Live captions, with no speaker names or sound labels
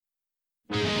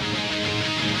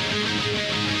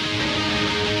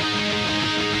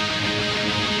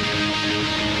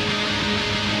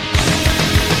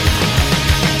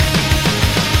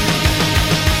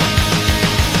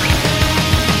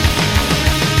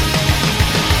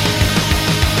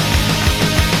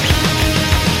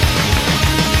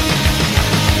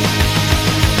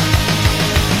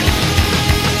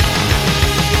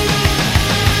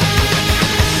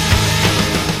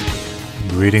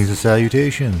Greetings and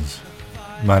salutations.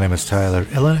 My name is Tyler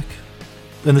Illinick,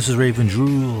 and this is Raven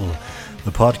Drool,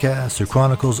 the podcast that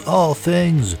chronicles all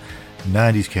things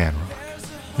 90s can rock.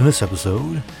 In this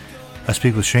episode, I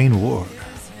speak with Shane Ward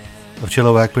of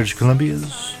Chilliwack, British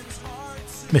Columbia's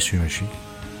Mystery Machine.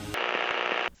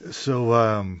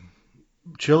 So,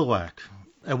 Chilliwack,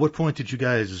 at what point did you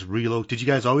guys relocate? Did you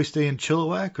guys always stay in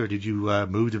Chilliwack, or did you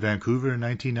move to Vancouver in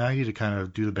 1990 to kind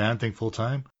of do the band thing full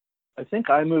time? I think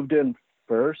I moved in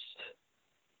first.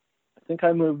 I think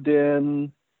I moved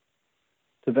in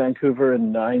to Vancouver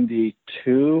in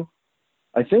 92.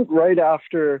 I think right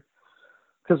after,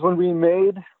 because when we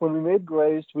made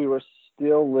Glazed, we were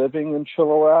still living in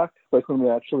Chilliwack, like when we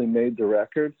actually made the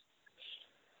record.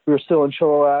 We were still in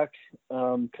Chilliwack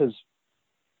because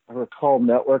I recall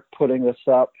Network putting us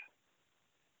up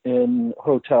in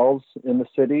hotels in the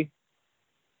city.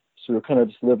 So we were kind of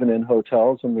just living in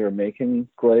hotels when we were making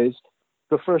Glazed.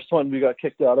 The first one we got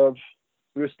kicked out of,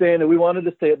 we wanted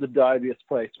to stay at the diviest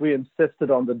place. We insisted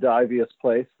on the diviest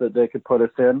place that they could put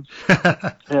us in.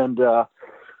 And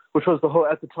which was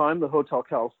at the time, the Hotel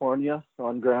California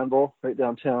on Granville, right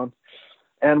downtown.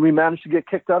 And we managed to get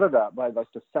kicked out of that by like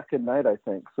the second night, I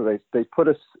think. So they put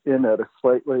us in at a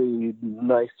slightly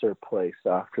nicer place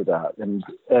after that.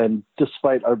 And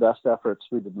despite our best efforts,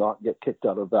 we did not get kicked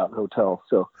out of that hotel.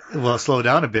 So, well, slow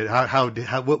down a bit.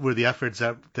 What were the efforts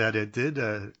that it did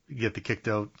get the kicked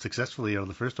out successfully out of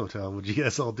the first hotel? What did you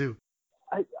guys all do?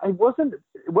 It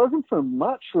wasn't for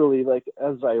much really. Like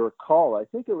as I recall, I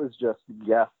think it was just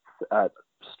guests at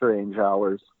strange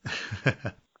hours.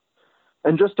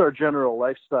 And just our general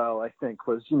lifestyle, I think,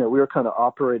 was, we were kind of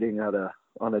operating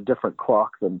on a different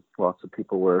clock than lots of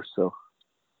people were. So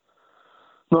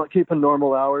not keeping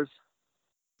normal hours.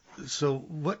 So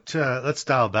let's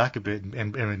dial back a bit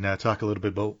and talk a little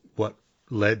bit about what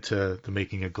led to the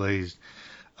making of Glazed.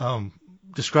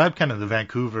 Describe kind of the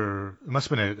Vancouver. It must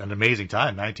have been an amazing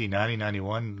time, 1990,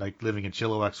 91, like living in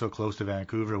Chilliwack so close to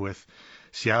Vancouver, with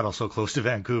Seattle so close to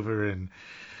Vancouver, and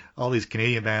all these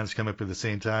Canadian bands come up at the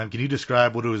same time. Can you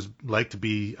describe what it was like to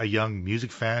be a young music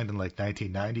fan in like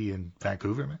 1990 in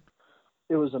Vancouver, man?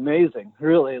 It was amazing,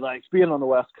 really. Like being on the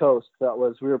West Coast,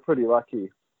 we were pretty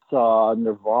lucky. Saw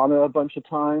Nirvana a bunch of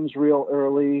times real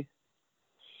early.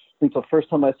 I think the first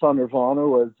time I saw Nirvana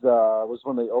was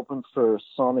when they opened for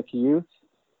Sonic Youth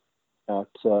at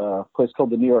a place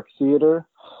called the New York Theater.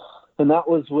 And that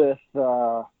was with,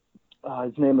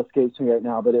 his name escapes me right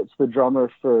now, but it's the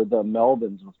drummer for the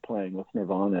Melvins was playing with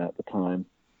Nirvana at the time.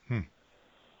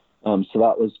 So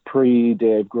that was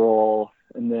pre-Dave Grohl.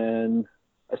 And then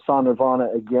I saw Nirvana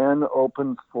again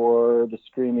open for the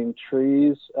Screaming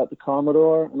Trees at the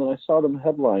Commodore. And then I saw them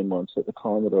headline once at the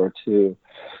Commodore too.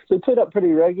 So they played up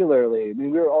pretty regularly. I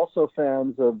mean, we were also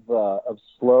fans of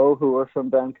Slow, who were from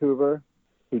Vancouver,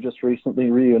 who just recently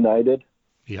reunited.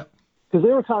 Yeah. Because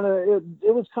they were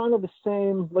it was kind of the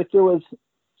same, like there was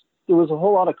a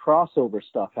whole lot of crossover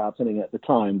stuff happening at the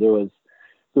time. There was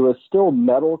still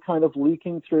metal kind of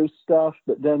leaking through stuff,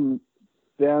 but then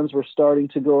bands were starting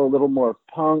to go a little more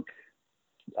punk.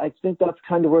 I think that's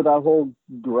kind of where that whole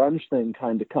grunge thing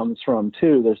kind of comes from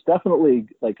too. There's definitely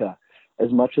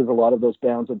as much as a lot of those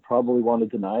bands would probably want to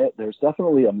deny it, there's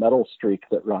definitely a metal streak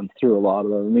that runs through a lot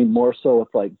of them. I mean, more so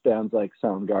with like bands like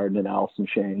Soundgarden and Alice in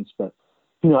Chains, but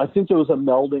I think there was a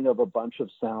melding of a bunch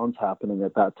of sounds happening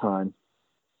at that time.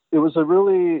 It was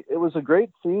a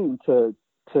great scene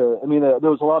I mean,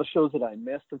 there was a lot of shows that I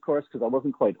missed, of course, because I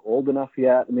wasn't quite old enough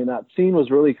yet. I mean, that scene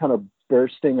was really kind of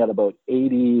bursting at about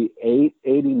 88,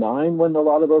 89 when a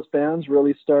lot of those bands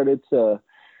really started to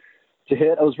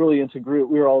hit. I was really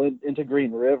we were all into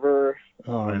Green River.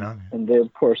 Right on. And they,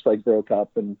 of course, broke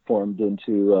up and formed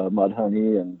into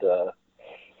Mudhoney and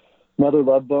Mother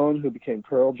Love Bone, who became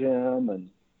Pearl Jam. And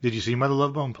did you see Mother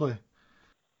Love Bone play?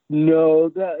 No,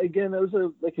 that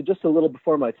was just a little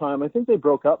before my time. I think they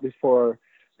broke up before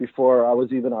I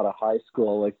was even out of high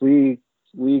school. Like we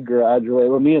graduated.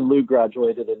 Well, me and Lou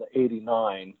graduated in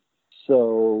 '89,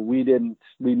 so we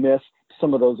missed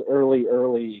some of those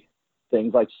early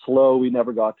things like Slow. We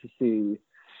never got to see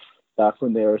back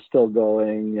when they were still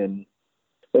going, and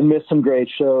missed some great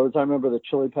shows. I remember the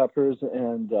Chili Peppers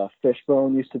and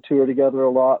Fishbone used to tour together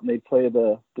a lot, and they'd play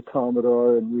the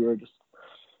Commodore, and we were just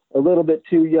a little bit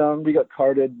too young. We got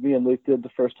carded. Me and Luke did the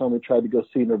first time we tried to go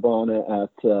see Nirvana at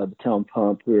the Town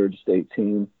Pump. We were just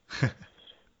 18.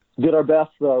 Did our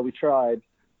best, though. We tried.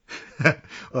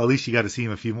 Well, at least you got to see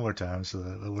him a few more times, so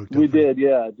that worked out. We did,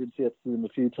 yeah. I did see them a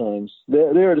few times. They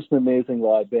were just an amazing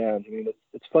live band. I mean,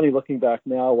 it's funny looking back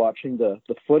now, watching the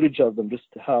footage of them, just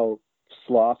how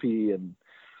sloppy and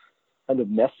kind of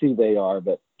messy they are,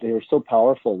 but they were so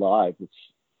powerful live.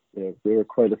 they were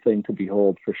quite a thing to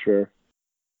behold for sure.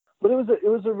 But it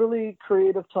was a really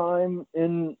creative time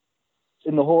in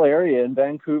the whole area, in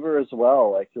Vancouver as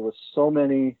well. Like there was so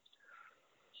many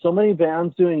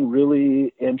bands doing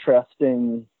really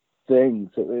interesting things.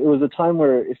 It was a time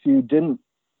where if you didn't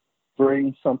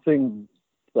bring something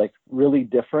like really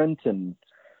different, and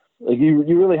like you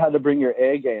really had to bring your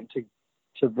A game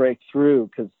to break through,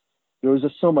 because there was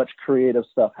just so much creative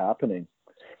stuff happening.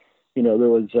 You know, there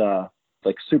was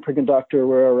like Superconductor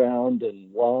were around,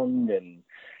 and Lung, and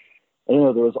I don't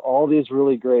know, there was all these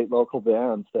really great local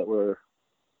bands that were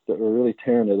really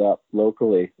tearing it up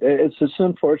locally. It's just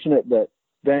unfortunate that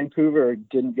Vancouver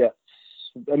didn't get,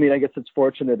 I mean, I guess it's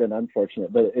fortunate and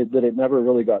unfortunate, but that it never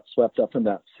really got swept up in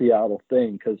that Seattle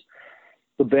thing, because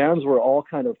the bands were all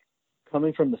kind of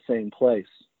coming from the same place,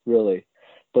 really.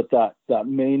 But that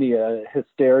mania,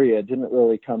 hysteria didn't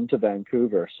really come to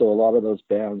Vancouver. So a lot of those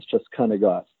bands just kind of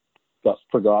got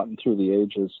forgotten through the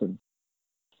ages. And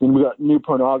we got New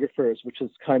Pornographers, which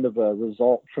is kind of a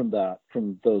result from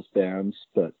those bands.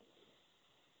 But,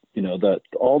 you know, that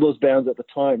all those bands at the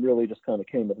time really just kind of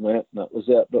came and went, and that was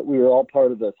it. But we were all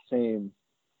part of the same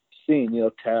scene. You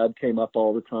know, Tad came up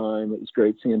all the time. It was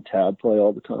great seeing Tad play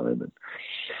all the time. And it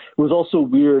was also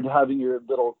weird having your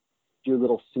little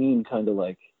scene kind of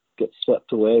like get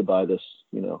swept away by this,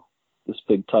 you know, this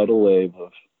big tidal wave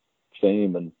of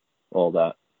fame and all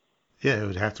that. Yeah, it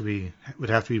would have to be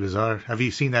bizarre. Have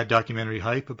you seen that documentary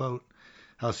Hype about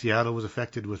how Seattle was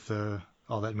affected with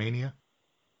all that mania?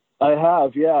 I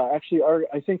have, yeah. Actually,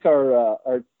 I think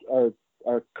our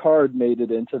card made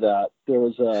it into that. There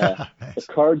was Nice.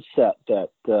 a card set that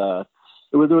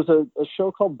there was a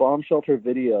show called Bomb Shelter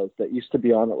Videos that used to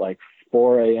be on at like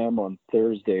 4 a.m. on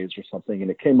Thursdays or something,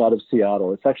 and it came out of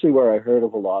Seattle. It's actually where I heard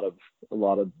of a lot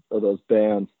of those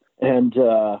bands. And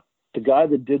the guy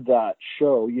that did that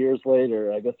show years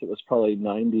later, I guess it was probably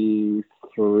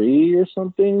 93 or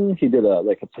something, he did a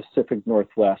Pacific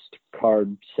Northwest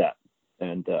card set,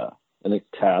 and I think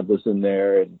Tad was in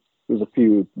there, and there was a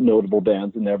few notable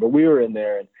bands in there, but we were in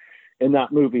there. And in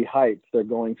that movie Hype, they're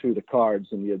going through the cards,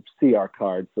 and you'd see our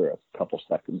card for a couple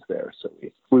seconds there. So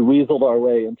we weaseled our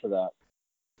way into that.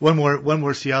 One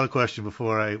more Seattle question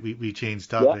before we change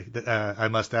topic. Yeah. I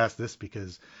must ask this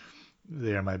because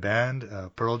they are my band,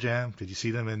 Pearl Jam. Did you see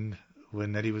them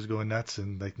when Eddie was going nuts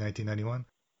in like 1991?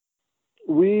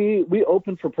 We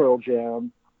opened for Pearl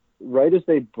Jam right as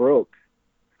they broke.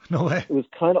 No way. It was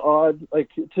kind of odd. Like,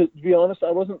 to be honest,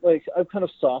 I've kind of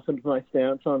softened my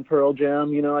stance on Pearl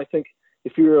Jam. You know, I think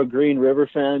if you were a Green River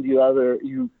fan,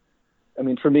 I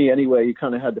mean, for me anyway, you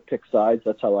kind of had to pick sides.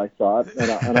 That's how I saw it.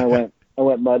 And I went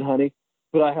Mudhoney.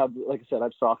 But I have, like I said,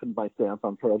 I've softened my stance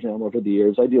on Pearl Jam over the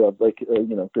years. I do have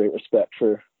great respect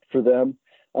for them.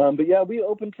 But yeah, we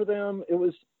opened for them.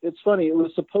 It's funny. It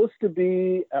was supposed to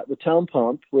be at the Town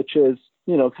Pump, which is,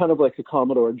 you know, kind of like a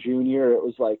Commodore Junior. It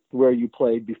was like where you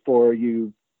played before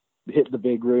you hit the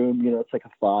big room. You know, it's like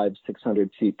a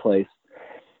 500-600 seat place.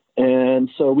 And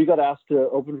so we got asked to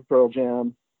open for Pearl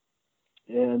Jam.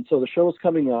 And so the show was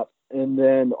coming up, and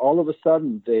then all of a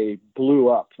sudden they blew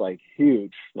up like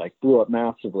huge, like blew up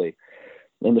massively.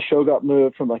 And the show got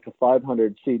moved from like a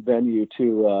 500 seat venue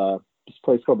to this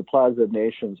place called the Plaza of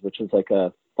Nations, which is like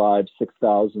a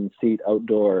 5,000-6,000 seat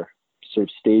outdoor sort of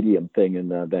stadium thing in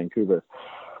Vancouver.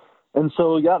 And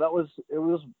so, yeah, that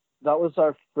was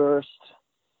our first,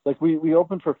 like we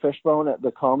opened for Fishbone at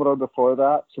the Commodore before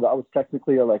that. So that was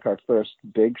technically like our first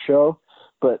big show,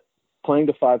 but playing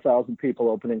to 5,000 people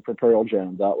opening for Pearl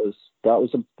Jam, that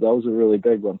was a really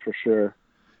big one for sure.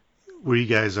 Were you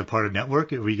guys a part of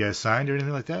Network? Were you guys signed or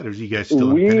anything like that? Or were you guys still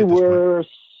independent? We were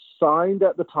signed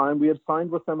at the time. We had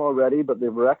signed with them already, but the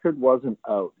record wasn't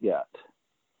out yet.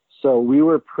 So we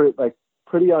were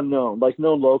pretty unknown, like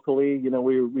known locally. You know,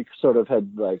 we sort of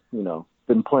had like, you know,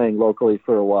 been playing locally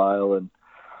for a while and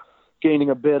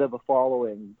gaining a bit of a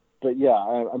following. But yeah,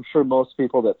 I'm sure most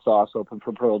people that saw us open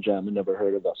for Pearl Jam had never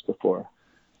heard of us before.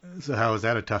 So how was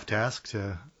that a tough task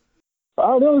to?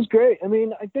 Oh, no, it was great. I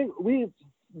mean, I think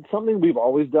something we've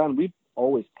always done. We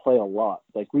always play a lot.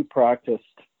 Like we practiced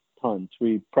tons.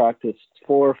 We practiced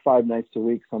 4 or 5 nights a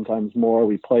week, sometimes more.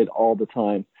 We played all the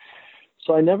time.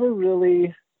 So I never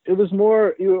really. It was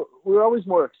more, we were always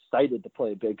more excited to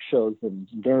play big shows than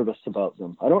nervous about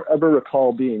them. I don't ever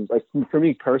recall being, like, for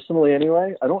me personally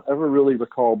anyway, I don't ever really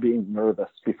recall being nervous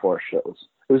before shows.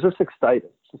 It was just excited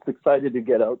to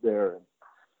get out there and,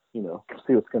 you know,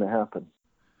 see what's going to happen.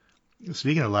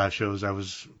 Speaking of live shows, I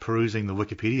was perusing the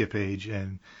Wikipedia page,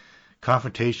 and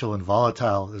confrontational and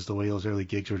volatile is the way those early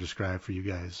gigs were described for you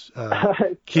guys.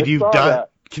 Can you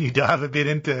dive a bit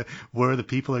into where the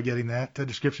people are getting that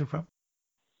description from?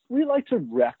 we like to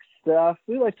wreck stuff.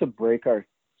 We like to break our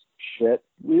shit.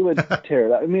 We would tear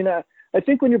it up. I mean, I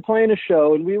think when you're playing a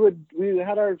show, and we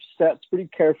had our sets pretty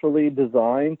carefully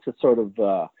designed to sort of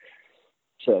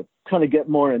to kind of get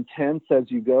more intense as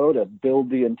you go, to build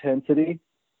the intensity,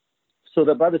 so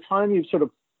that by the time you've sort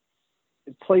of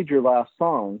played your last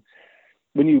song,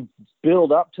 when you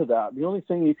build up to that, the only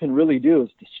thing you can really do is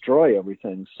destroy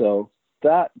everything. So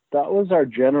that was our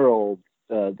general,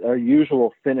 our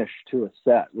usual finish to a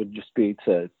set would just be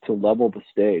to level the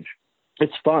stage.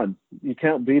 It's fun. You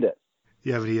can't beat it.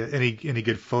 You have any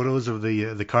good photos of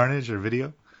the carnage or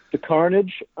video? The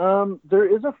carnage.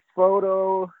 There is a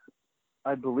photo.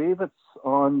 I believe it's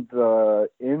on the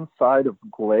inside of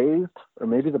Glazed, or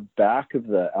maybe the back of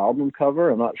the album cover.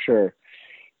 I'm not sure.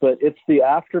 But it's the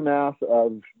aftermath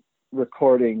of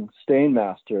recording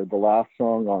Stainmaster, the last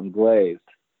song on Glazed.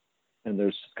 And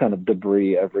there's kind of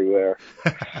debris everywhere.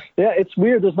 Yeah, it's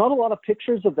weird. There's not a lot of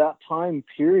pictures of that time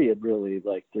period, really.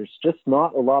 Like, there's just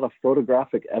not a lot of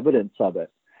photographic evidence of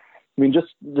it. I mean,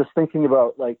 just thinking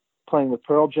about, like, playing with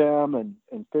Pearl Jam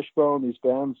and Fishbone, these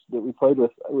bands that we played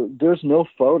with, there's no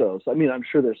photos. I mean, I'm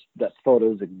sure that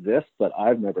photos exist, but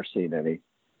I've never seen any.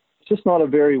 It's just not a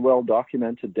very well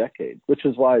documented decade, which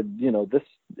is why, this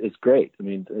is great. I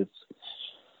mean,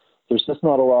 there's just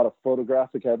not a lot of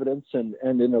photographic evidence, and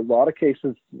in a lot of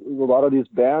cases, a lot of these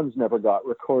bands never got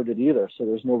recorded either. So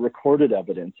there's no recorded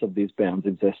evidence of these bands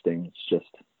existing. It's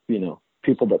just,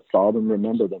 people that saw them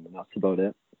remember them, and that's about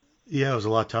it. Yeah, it was a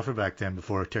lot tougher back then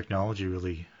before technology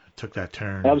really took that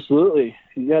turn. Absolutely.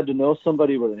 You had to know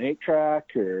somebody with an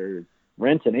 8-track or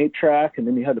rent an 8-track, and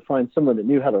then you had to find someone that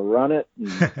knew how to run it.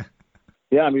 And,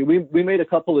 yeah, I mean, we made a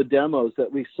couple of demos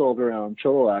that we sold around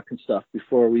Chilliwack and stuff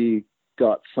before we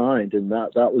got signed, and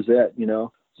that was it.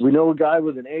 We know a guy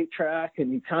with an 8-track,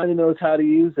 and he kind of knows how to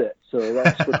use it. So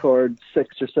let's record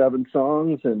 6 or 7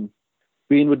 songs, and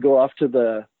Bean would go off to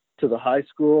the high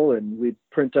school, and we'd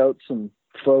print out some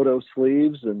photo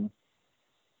sleeves, and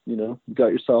you got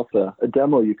yourself a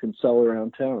demo you can sell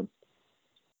around town.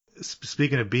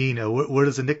 Speaking of Bean, where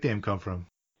does the nickname come from?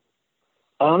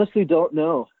 I honestly don't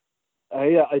know.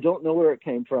 I don't know where it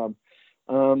came from.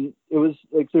 It was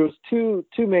like there was two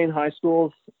main high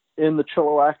schools in the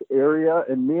Chilliwack area,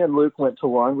 and me and Luke went to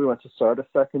one. We went to Sardis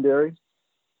Secondary,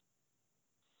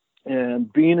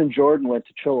 and Bean and Jordan went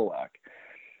to Chilliwack.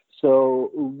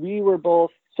 So we were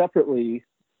both separately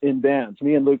in bands.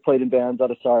 Me and Luke played in bands out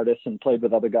of Sardis and played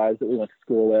with other guys that we went to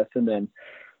school with. And then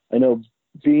I know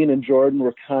Bean and Jordan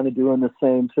were kind of doing the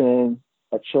same thing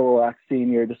at Chilliwack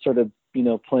Senior, just sort of,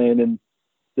 playing in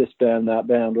this band, that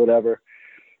band, whatever.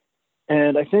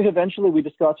 And I think eventually we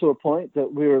just got to a point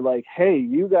that we were like, hey,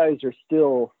 you guys are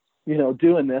still,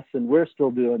 doing this, and we're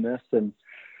still doing this. And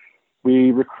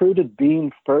we recruited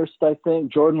Bean first, I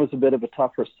think. Jordan was a bit of a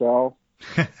tougher sell.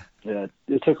 Yeah,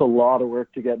 it took a lot of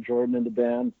work to get Jordan in the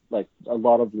band, like a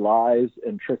lot of lies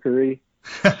and trickery.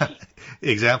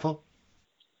 Example?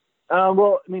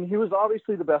 Well, I mean, he was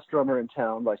obviously the best drummer in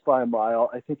town, like by a mile.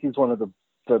 I think he's one of the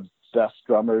best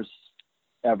drummers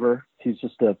ever. He's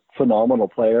just a phenomenal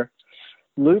player.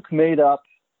 Luke made up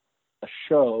a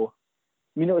show.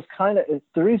 I mean, it was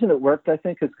the reason it worked, I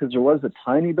think, is because there was a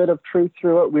tiny bit of truth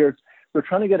through it. We were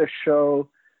trying to get a show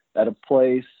at a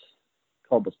place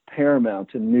called the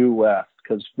Paramount in New West,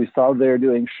 because we saw they were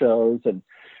doing shows, and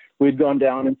we'd gone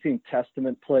down and seen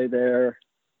Testament play there,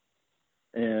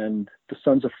 and the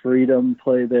Sons of Freedom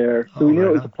play there. So we knew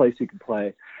it was a place you could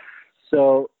play.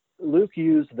 So Luke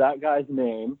used that guy's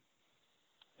name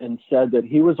and said that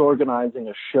he was organizing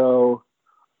a show,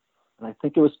 and I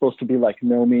think it was supposed to be like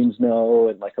No Means No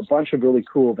and like a bunch of really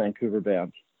cool Vancouver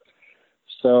bands.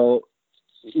 So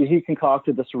he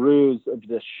concocted this ruse of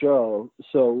this show.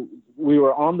 So we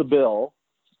were on the bill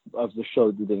of the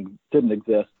show that didn't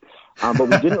exist, but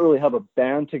we didn't really have a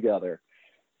band together.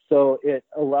 So it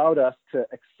allowed us to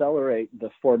accelerate the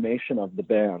formation of the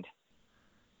band.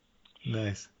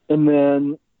 Nice. And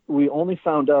then we only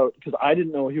found out, because I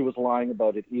didn't know he was lying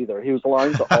about it either. He was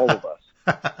lying to all of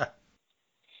us.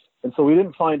 And so we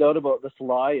didn't find out about this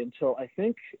lie until I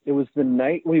think it was the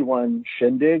night we won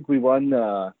Shindig. We won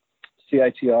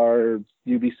CITR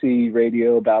UBC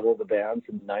Radio Battle of the Bands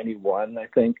in 91, I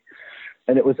think.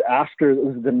 And it was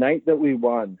the night that we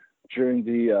won during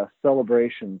the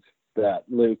celebrations that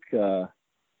Luke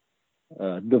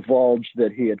divulged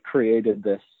that he had created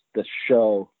this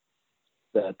show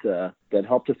that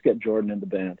helped us get Jordan in the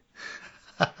band.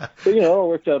 So, it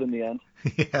worked out in the end.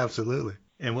 Yeah, absolutely.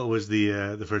 And what was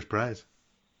the first prize?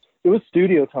 It was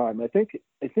studio time. I think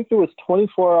there was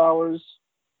 24 hours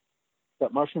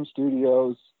at Mushroom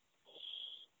Studios,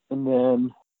 and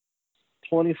then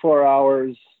 24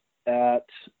 hours at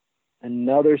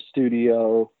another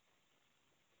studio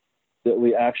that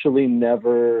we actually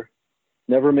never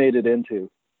made it into,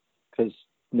 because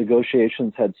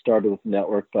negotiations had started with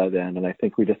Network by then, and I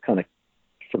think we just kind of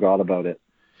forgot about it.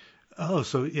 Oh,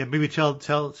 so yeah, maybe tell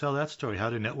that story. How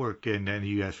did Network and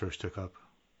you guys first took up?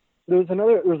 There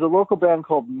was a local band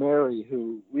called Mary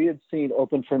who we had seen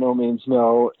open for No Means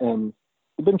No, and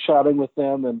we've been chatting with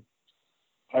them, and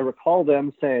I recall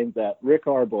them saying that Rick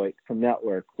Arboit from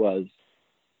Network was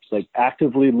like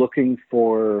actively looking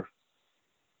for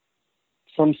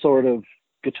some sort of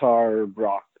guitar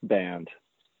rock band,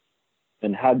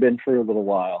 and had been for a little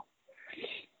while.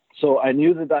 So I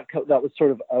knew that was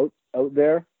sort of out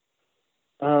there.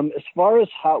 As far as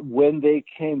when they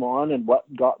came on and what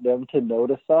got them to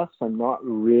notice us, I'm not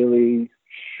really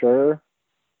sure.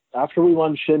 After we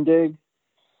won Shindig,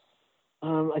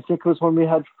 I think it was when we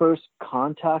had first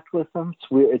contact with them.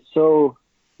 It's so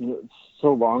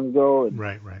long ago. And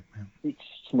right. We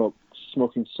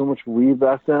smoking so much weed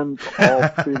back then.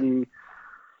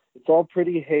 It's all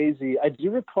pretty hazy. I do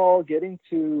recall getting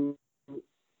to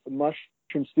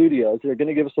Mushroom Studios. They're going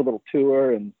to give us a little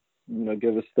tour and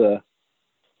give us the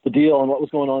deal on what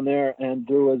was going on there. And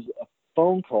there was a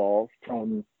phone call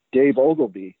from Dave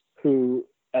Ogilvy, who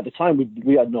at the time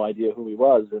we had no idea who he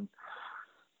was. And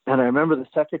I remember the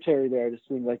secretary there just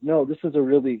being like, no, this is a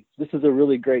really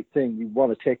great thing. You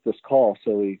want to take this call.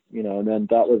 So and then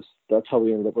that's how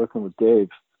we ended up working with Dave,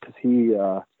 because he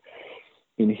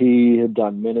had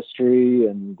done Ministry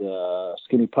and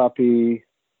Skinny Puppy.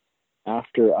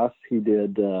 After us, he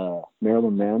did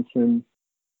Marilyn Manson.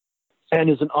 And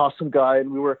is an awesome guy,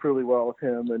 and we worked really well with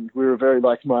him, and we were very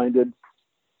like-minded,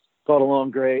 got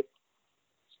along great.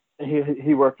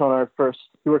 He worked on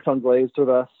Glazed with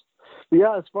us. But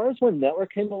yeah, as far as when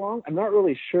Network came along, I'm not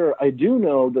really sure. I do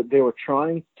know that they were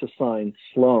trying to sign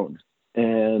Sloan,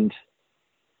 and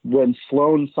when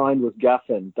Sloan signed with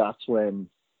Geffen, that's when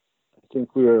I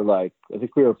think we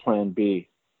were plan B.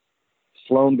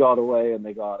 Sloan got away, and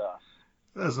they got us.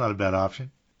 That's not a bad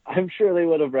option. I'm sure they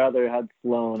would have rather had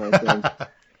Sloan, I think.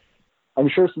 I'm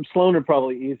sure some Sloan are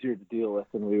probably easier to deal with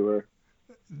than we were.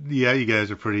 Yeah, you guys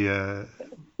are pretty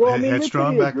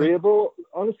headstrong back agreeable. Then?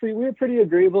 Honestly, we were pretty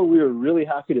agreeable. We were really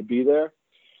happy to be there.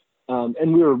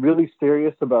 And we were really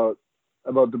serious about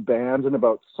the band and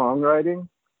about songwriting.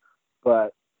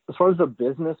 But as far as the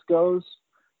business goes,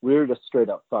 we were just straight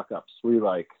up fuck ups. We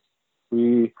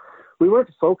weren't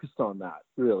focused on that,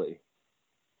 really.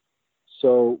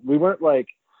 So we weren't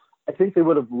I think they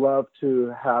would have loved to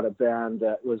have had a band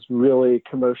that was really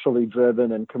commercially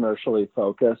driven and commercially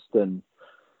focused, and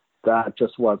that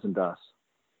just wasn't us.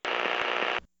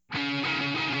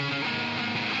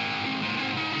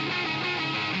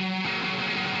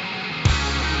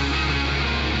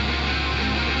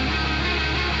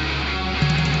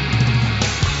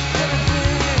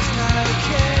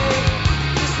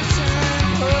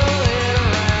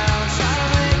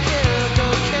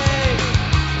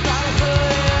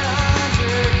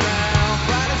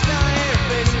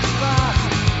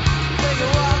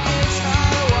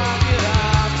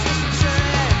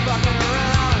 Fucking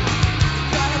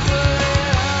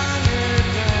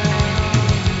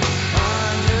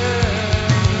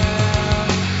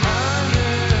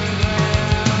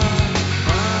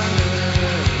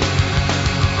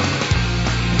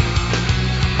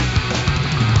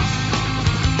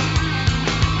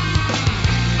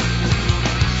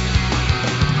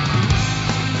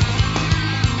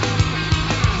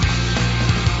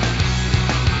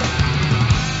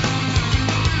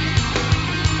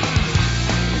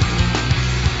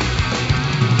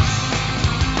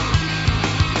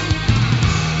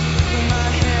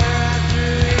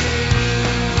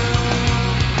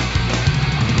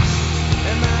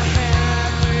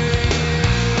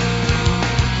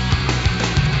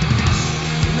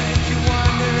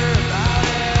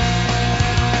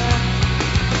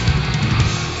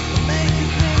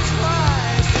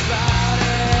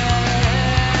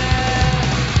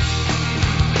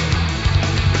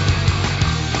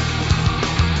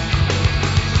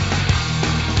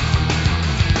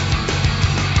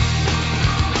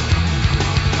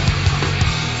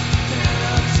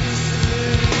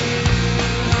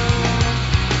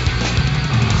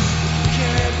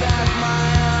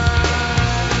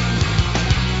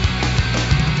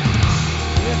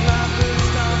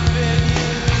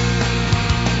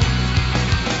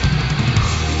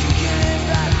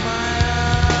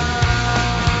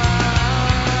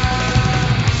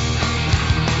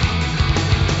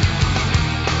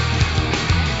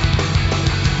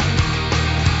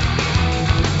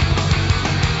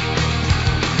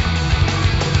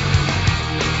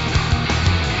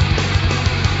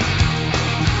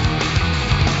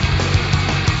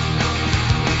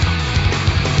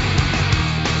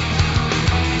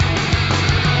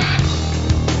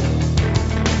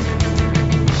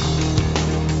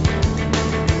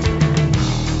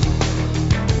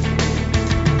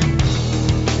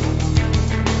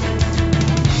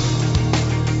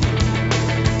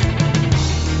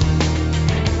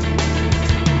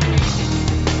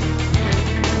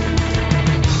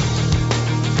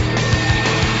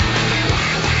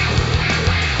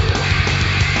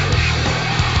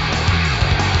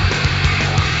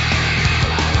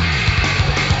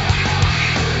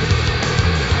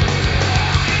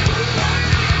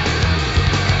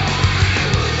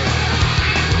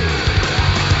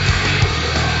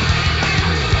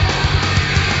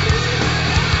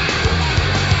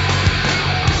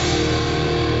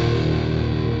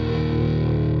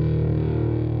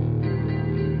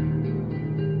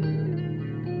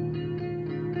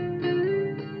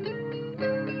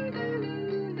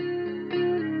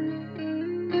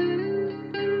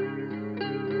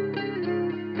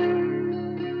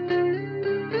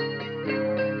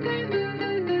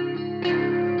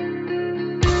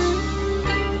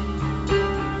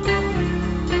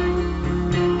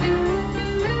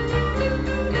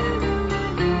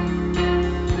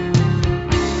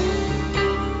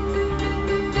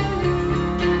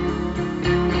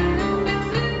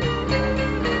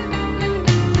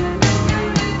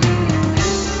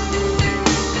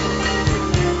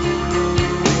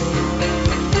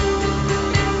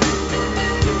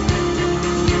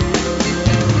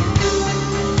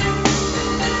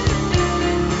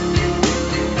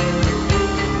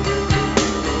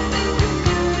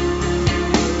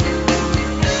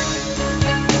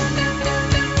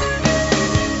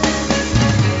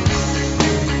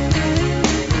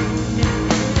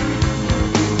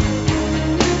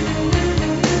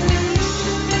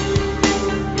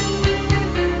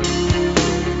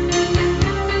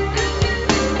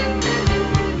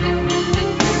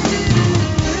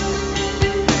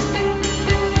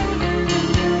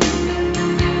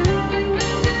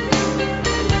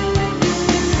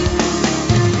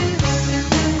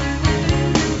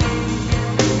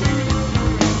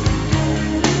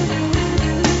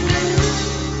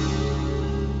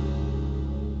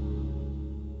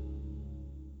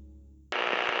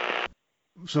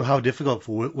So how difficult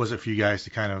was it for you guys to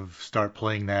kind of start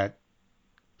playing that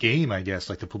game, I guess,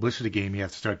 like the publicity game? You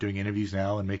have to start doing interviews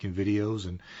now and making videos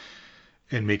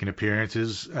and making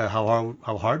appearances. How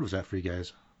hard was that for you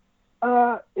guys?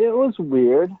 It was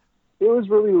weird. It was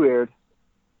really weird.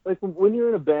 Like when you're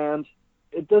in a band,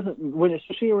 it doesn't,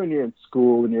 especially when you're in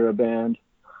school and you're a band,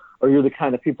 or you're the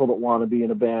kind of people that want to be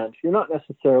in a band, you're not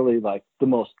necessarily like the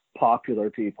most popular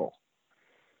people.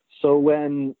 So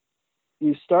when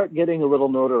you start getting a little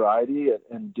notoriety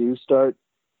and do start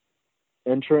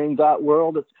entering that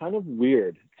world, it's kind of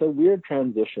weird. It's a weird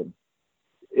transition.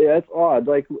 Yeah, it's odd.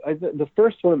 Like one of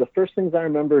the first things I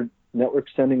remember Network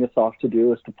sending us off to do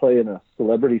was to play in a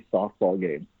celebrity softball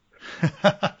game.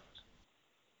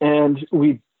 And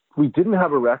we didn't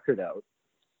have a record out.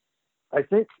 I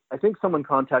think someone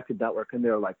contacted Network and they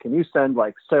were like, "Can you send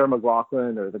like Sarah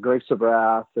McLachlan or the Grapes of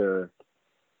Wrath or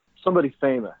somebody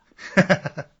famous?"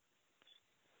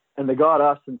 And they got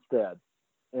us instead.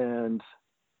 And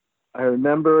I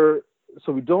remember,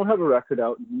 so we don't have a record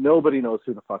out. Nobody knows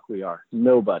who the fuck we are.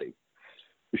 Nobody.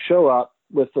 We show up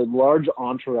with a large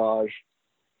entourage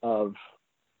of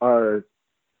our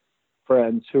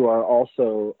friends who are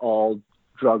also all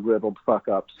drug-riddled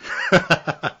fuck-ups.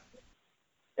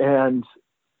 And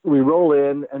we roll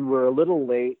in, and we're a little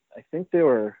late. I think they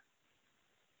were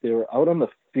out on the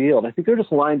field. I think they're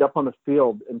just lined up on the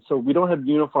field, and so we don't have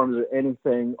uniforms or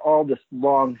anything. All this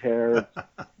long hair,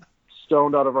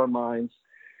 stoned out of our minds.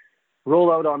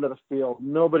 Roll out onto the field.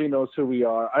 Nobody knows who we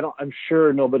are. I'm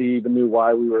sure nobody even knew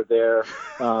why we were there.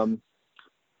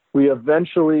 We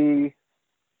eventually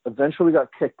got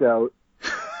kicked out.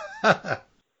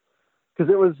 Because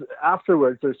it was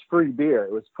afterwards, there's free beer.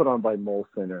 It was put on by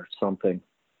Molson or something.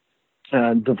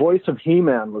 And the voice of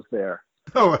He-Man was there.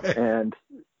 Oh, way. And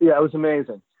yeah, it was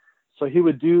amazing. So he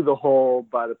would do the whole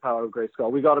 "By the Power of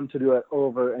Grayskull." We got him to do it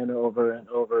over and over and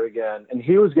over again. And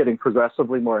he was getting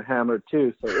progressively more hammered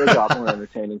too, so it got more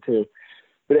entertaining too.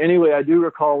 But anyway, I do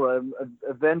recall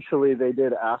eventually they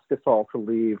did ask us all to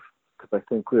leave because I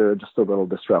think we were just a little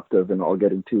disruptive and all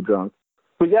getting too drunk.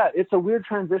 But yeah, it's a weird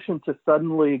transition to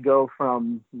suddenly go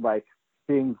from like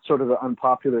being sort of the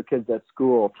unpopular kids at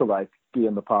school to like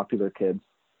being the popular kids.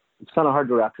 It's kind of hard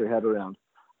to wrap your head around.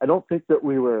 I don't think that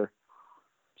we were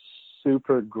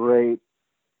super great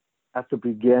at the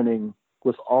beginning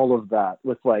with all of that,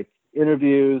 with like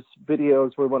interviews,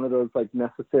 videos were one of those like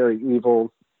necessary evils.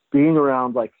 Being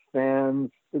around like fans,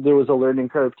 there was a learning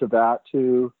curve to that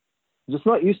too. Just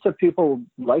not used to people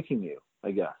liking you,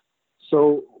 I guess.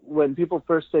 So when people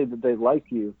first say that they like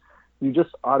you, you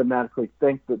just automatically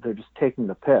think that they're just taking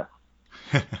the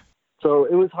piss. So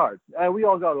it was hard. We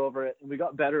all got over it, and we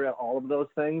got better at all of those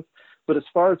things. But as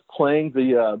far as playing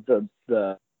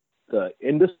the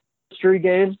industry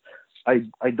game,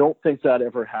 I don't think that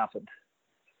ever happened.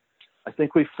 I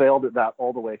think we failed at that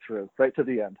all the way through, right to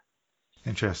the end.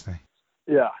 Interesting.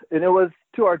 Yeah, and it was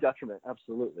to our detriment,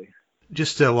 absolutely.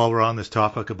 Just while we're on this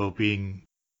topic about being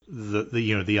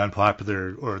the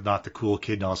unpopular or not the cool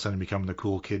kid and all of a sudden becoming the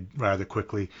cool kid rather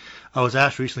quickly. I was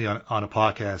asked recently on a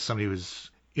podcast, somebody was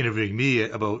interviewing me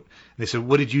about, and they said,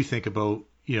 what did you think about,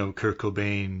 Kurt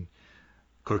Cobain's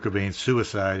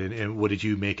suicide and what did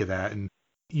you make of that? And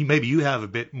maybe you have a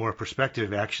bit more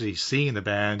perspective actually seeing the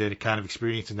band and kind of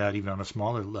experiencing that even on a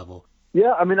smaller level.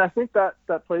 Yeah, I mean, I think that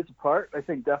plays a part. I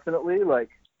think definitely, like,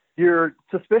 you're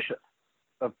suspicious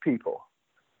of people.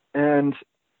 And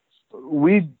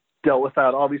we dealt with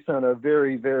that obviously on a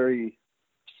very, very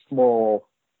small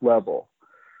level,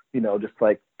 just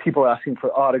like people asking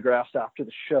for autographs after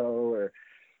the show or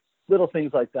little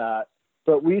things like that.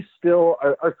 But we still,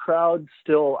 our crowd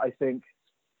still, I think,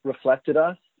 reflected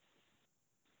us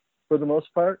for the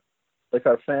most part. Like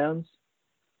our fans,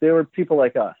 they were people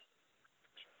like us.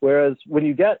 Whereas when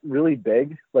you get really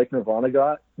big, like Nirvana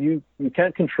got, you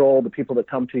can't control the people that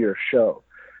come to your show.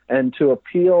 And to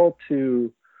appeal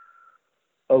to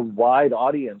a wide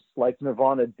audience like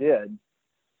Nirvana did,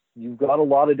 you've got a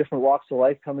lot of different walks of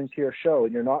life coming to your show,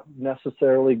 and you're not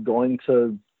necessarily going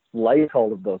to like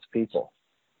all of those people.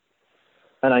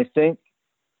 And I think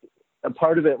a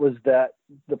part of it was that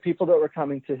the people that were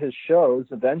coming to his shows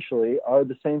eventually are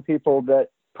the same people that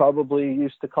probably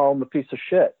used to call him a piece of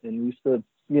shit and used to,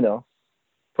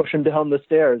 push him down the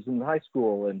stairs in high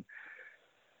school and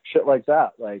shit like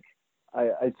that. Like,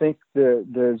 I think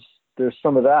there's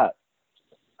some of that.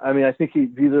 I mean, I think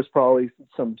there's probably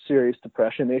some serious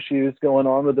depression issues going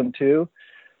on with him too.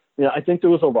 I think there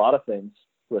was a lot of things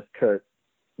with Kurt.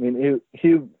 I mean,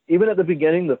 he even at the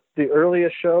beginning, the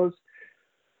earliest shows,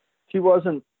 he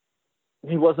wasn't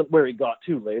where he got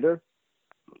to later,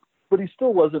 but he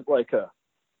still wasn't like a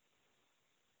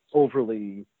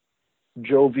overly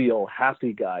jovial,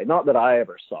 happy guy. Not that I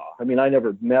ever saw. I mean, I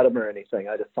never met him or anything.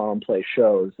 I just saw him play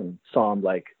shows and saw him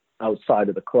like outside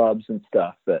of the clubs and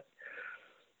stuff, but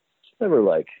never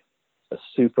like a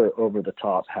super over the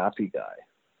top happy guy.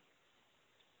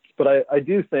 But I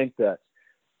do think that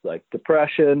like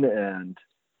depression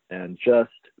and just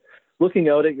looking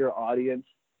out at your audience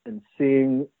and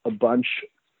seeing a bunch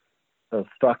of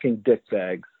fucking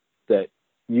dickbags that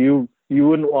you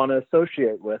wouldn't want to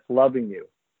associate with loving you.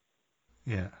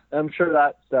 Yeah. I'm sure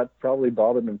that probably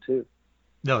bothered him too.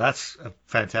 No, that's a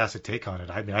fantastic take on it.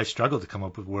 I mean, I struggled to come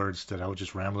up with words that I was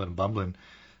just rambling and bumbling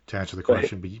to answer the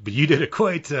question, but you did it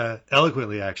quite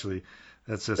eloquently, actually.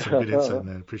 That's some good insight,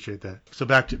 man. Appreciate that. So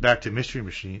back to Mystery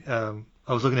Machine.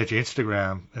 I was looking at your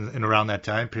Instagram, and around that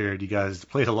time period, you guys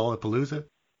played a Lollapalooza.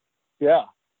 Yeah,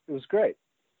 it was great.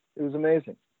 It was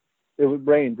amazing. It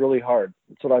rained really hard.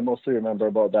 That's what I mostly remember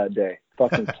about that day.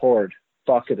 Fucking poured,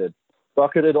 bucketed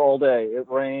all day. It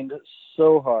rained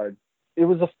so hard. It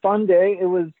was a fun day. It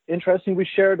was interesting. We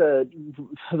shared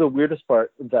the weirdest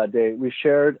part of that day. We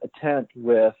shared a tent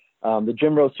with the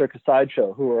Jim Rose Circus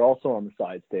Sideshow, who were also on the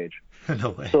side stage.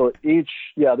 No way. So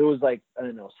there was like, I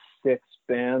don't know, 6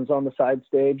 bands on the side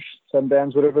stage, 7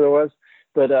 bands, whatever there was.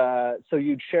 But so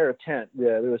you'd share a tent.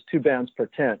 Yeah, there was 2 bands per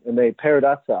tent, and they paired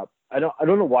us up. I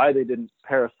don't know why they didn't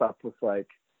pair us up with like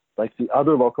the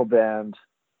other local band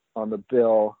on the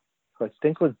bill, who I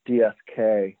think was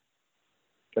DSK.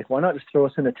 Like, why not just throw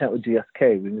us in a tent with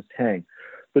DSK? We can just hang.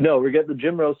 But no, we get the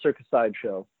Jim Rose Circus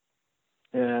Sideshow.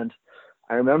 And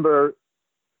I remember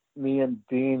me and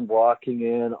Dean walking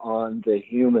in on the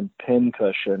human pin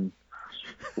cushion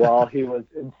while he was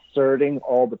inserting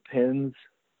all the pins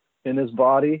in his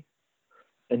body.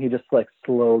 And he just like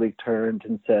slowly turned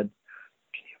and said,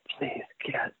 "Can you please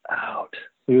get out?"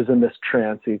 He was in this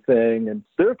trancy thing. And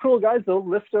they were cool guys, though.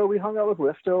 Lifto, we hung out with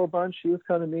Lifto a bunch. He was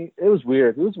kind of neat. It was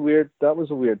weird. That was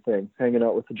a weird thing, hanging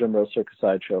out with the Jim Rose Circus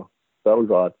Sideshow. That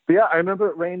was odd. But yeah, I remember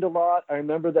it rained a lot. I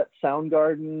remember that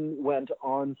Soundgarden went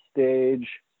on stage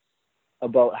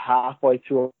about halfway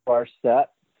through our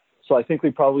set. So I think we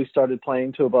probably started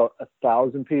playing to about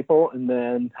 1,000 people. And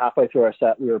then halfway through our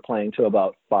set, we were playing to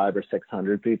about 500 or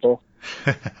 600 people.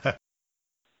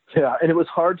 Yeah, and it was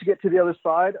hard to get to the other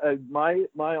side.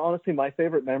 Honestly, my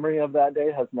favorite memory of that day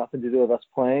has nothing to do with us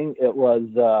playing. It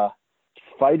was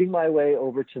fighting my way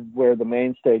over to where the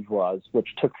main stage was, which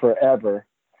took forever,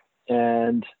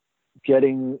 and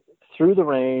getting through the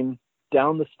rain,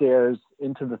 down the stairs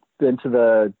into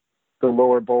the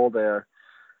lower bowl there,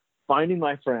 finding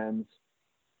my friends,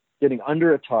 getting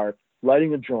under a tarp,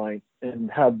 lighting a joint, and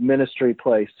have Ministry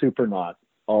play Supernaut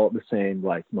all at the same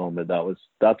like moment.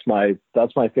 That's my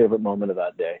favorite moment of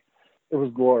that day. It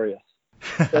was glorious.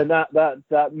 And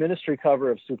that Ministry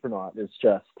cover of Supernaut is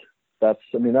just that's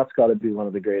got to be one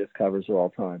of the greatest covers of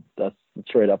all time.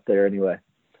 It's right up there anyway.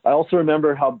 I also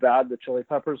remember how bad the Chili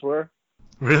Peppers were.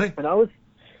 Really? And I was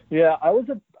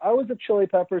a Chili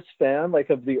Peppers fan, like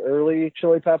of the early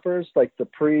Chili Peppers, like the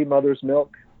pre-Mother's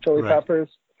Milk Chili Peppers.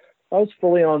 I was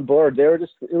fully on board.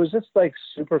 It was just like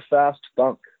super fast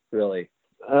funk, really.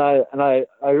 And I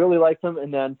really liked them.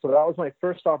 And then, so that was my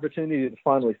first opportunity to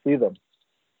finally see them.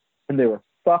 And they were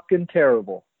fucking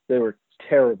terrible. They were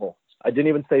terrible. I didn't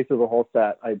even stay through the whole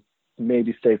set. I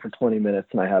maybe stayed for 20 minutes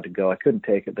and I had to go. I couldn't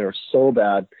take it. They were so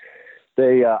bad.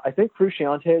 I think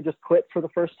Frusciante had just quit for the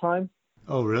first time.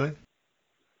 Oh, really?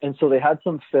 And so they had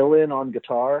some fill-in on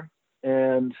guitar,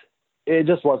 and it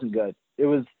just wasn't good. It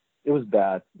was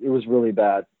bad. It was really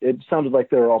bad. It sounded like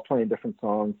they were all playing different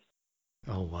songs.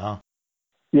 Oh, wow.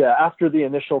 Yeah, after the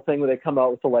initial thing where they come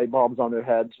out with the light bulbs on their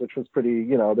heads, which was pretty,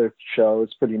 their show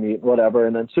was pretty neat, whatever.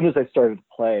 And then as soon as they started to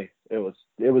play, it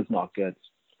was not good.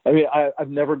 I mean, I've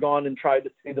never gone and tried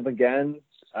to see them again.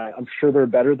 I'm sure they're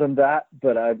better than that,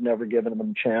 but I've never given them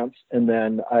a chance. And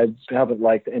then I haven't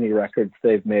liked any records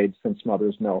they've made since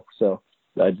Mother's Milk, so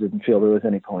I didn't feel there was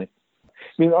any point. I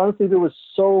mean, honestly, there was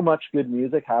so much good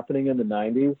music happening in the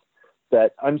 90s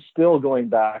that I'm still going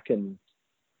back and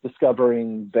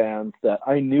discovering bands that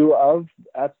I knew of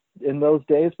in those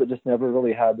days, but just never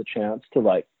really had the chance to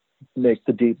like make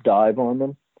the deep dive on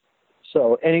them.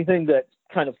 So anything that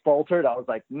kind of faltered, I was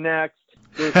like, next.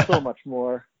 There's so much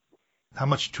more. How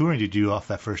much touring did you do off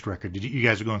that first record? You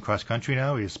guys are going cross country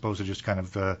now? Or are you supposed to just kind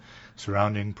of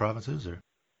surrounding provinces? Or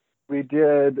we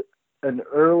did an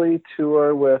early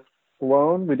tour with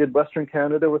Sloan. We did Western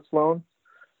Canada with Sloan.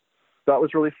 That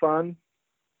was really fun.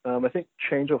 I think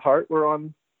Change of Heart were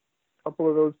on a couple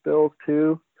of those bills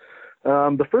too.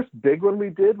 The first big one we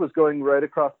did was going right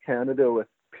across Canada with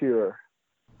Pure.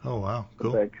 Oh, wow.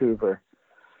 Cool. Vancouver.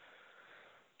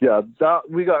 Yeah,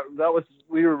 we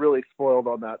were really spoiled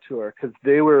on that tour because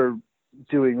they were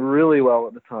doing really well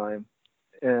at the time.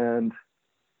 And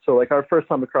so like our first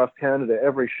time across Canada,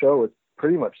 every show was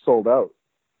pretty much sold out,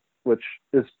 which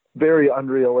is very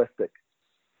unrealistic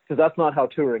because that's not how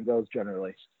touring goes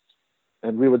generally.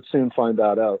 And we would soon find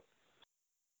that out.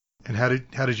 And how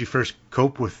did you first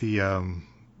cope with the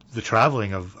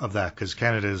traveling of that? Because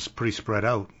Canada is pretty spread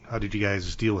out. How did you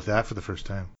guys deal with that for the first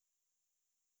time?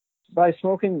 By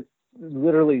smoking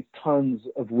literally tons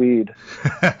of weed,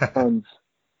 tons,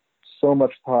 so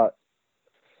much pot.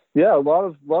 Yeah, a lot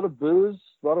of booze,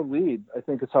 a lot of weed. I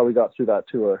think is how we got through that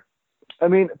tour. I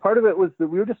mean, part of it was that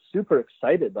we were just super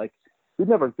excited. Like we'd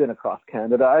never been across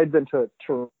Canada. I'd been to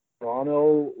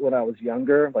Toronto when I was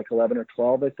younger, like 11 or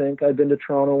 12, I think. I'd been to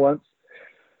Toronto once,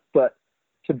 but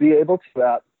to be able to,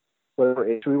 at whatever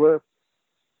age we were,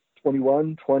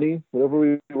 21, 20, whatever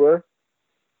we were,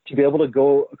 to be able to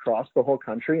go across the whole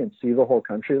country and see the whole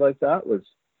country like that was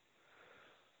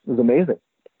amazing.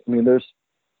 I mean, there's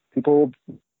people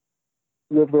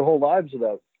live their whole lives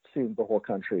without seeing the whole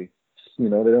country. You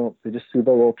know, they just see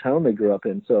the little town they grew up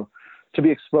in. So to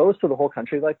be exposed to the whole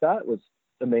country like that was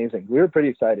amazing. We were pretty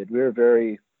excited. We were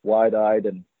very wide-eyed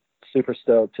and super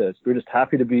stoked. We were just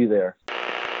happy to be there.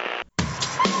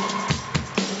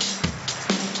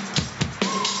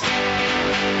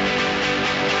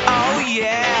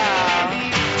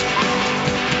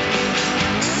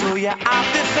 Yeah, I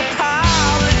fit for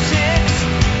politics,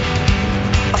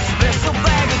 a special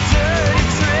bag of dirty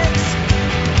tricks.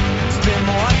 Spend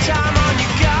more time on your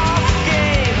golf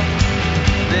game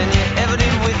than you ever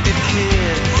did with your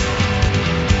kids.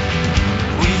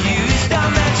 We used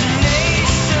our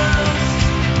imaginations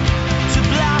to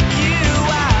block you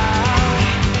out.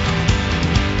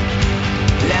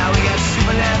 Now we got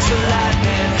supernatural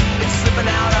lightning, it's slipping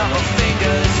out of our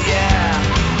fingers, yeah.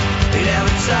 They never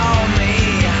told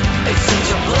me it's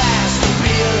such a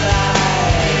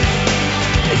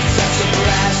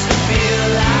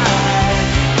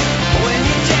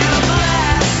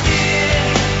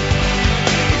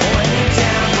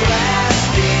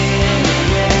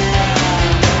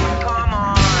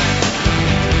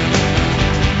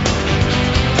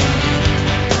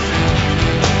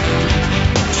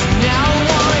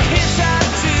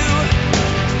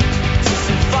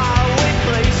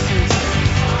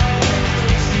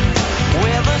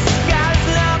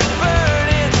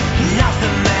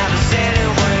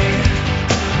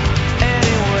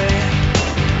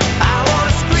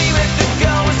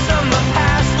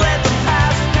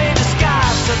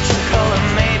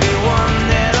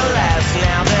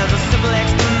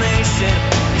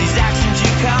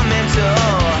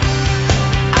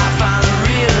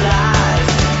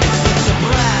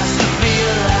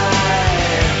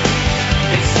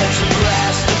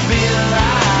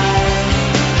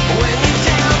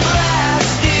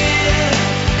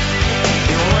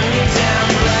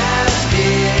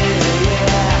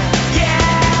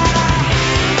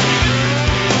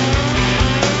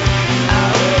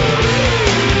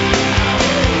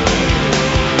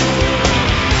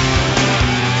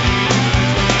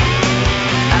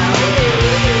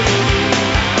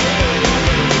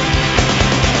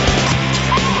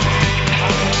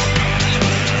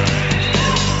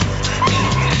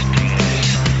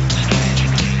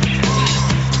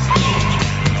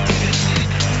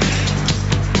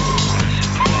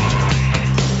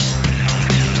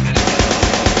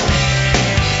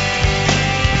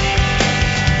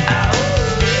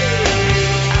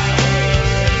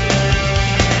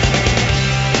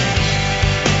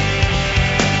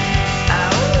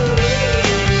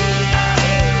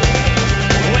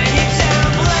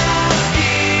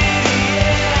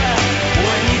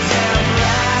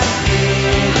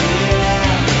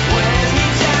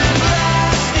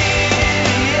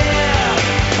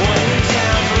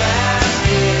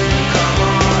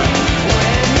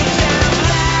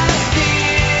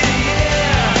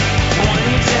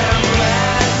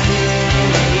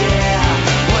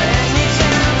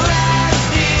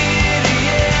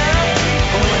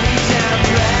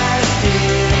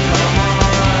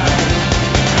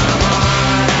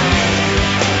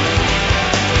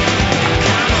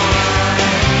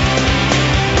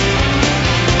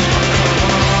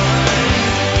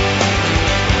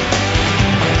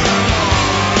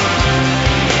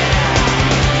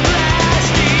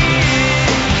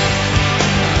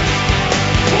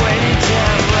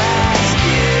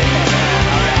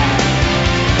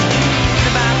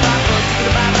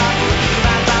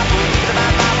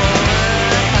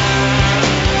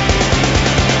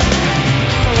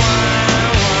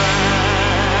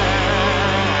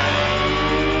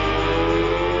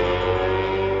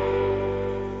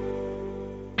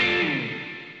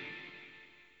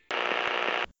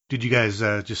Did you guys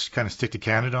just kind of stick to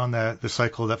Canada on the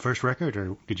cycle of that first record,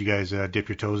 or did you guys dip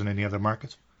your toes in any other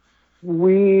markets?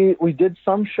 We did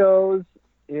some shows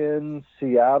in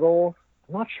Seattle.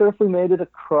 I'm not sure if we made it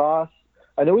across.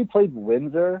 I know we played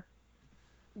Windsor,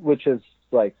 which is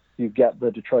like you get the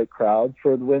Detroit crowd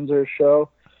for the Windsor show,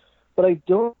 but I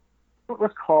don't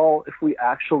recall if we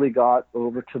actually got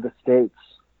over to the States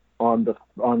on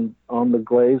the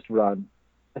Glazed run.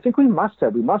 I think we must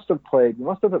have. We must have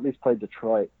at least played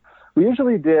Detroit. We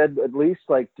usually did at least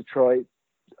like Detroit,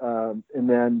 and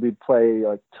then we'd play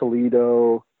like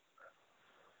Toledo,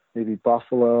 maybe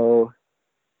Buffalo,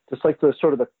 just like the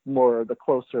sort of the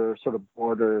closer sort of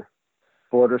border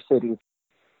cities.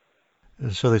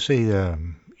 So they say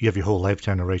you have your whole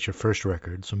lifetime to write your first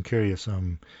record. So I'm curious.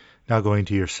 Now going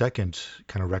to your second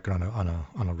kind of record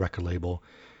on a record label,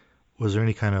 was there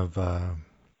any kind of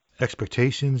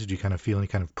expectations? Did you kind of feel any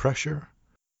kind of pressure?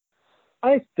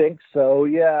 I think so.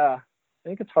 Yeah, I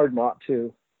think it's hard not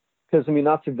to, because I mean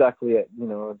that's exactly it. You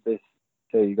know, they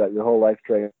say you got your whole life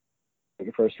to write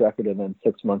your first record, and then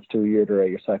 6 months to a year to write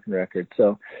your second record.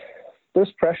 So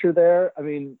there's pressure there. I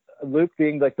mean, Luke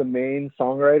being like the main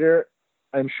songwriter,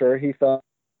 I'm sure he felt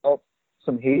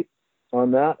some heat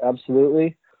on that.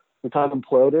 Absolutely. We kind of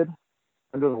imploded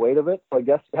under the weight of it. So I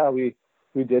guess, yeah, we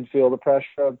did feel the pressure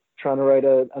of trying to write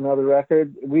another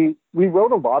record. We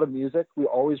wrote a lot of music. We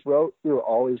always wrote. We were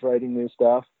always writing new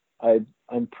stuff.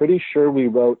 I'm pretty sure we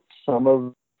wrote some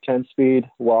of 10 Speed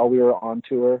while we were on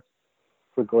tour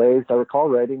for Glazed. I recall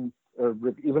writing or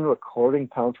even recording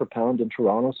Pound for Pound in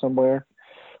Toronto somewhere.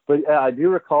 But yeah, I do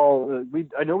recall,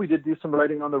 I know we did do some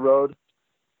writing on the road,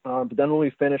 but then when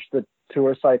we finished the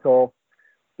tour cycle,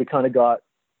 we kind of got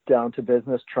down to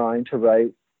business trying to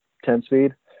write 10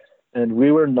 Speed, and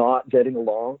we were not getting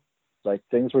along. Like,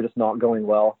 things were just not going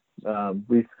well.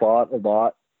 We fought a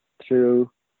lot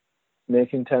through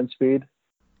making 10 Speed.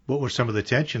 What were some of the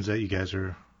tensions that you guys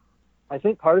are? I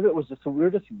think part of it was just we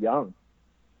were just young.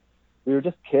 We were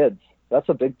just kids. That's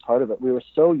a big part of it. We were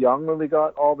so young when we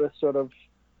got all this sort of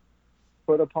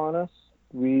put upon us.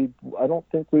 I don't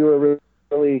think we were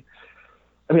really,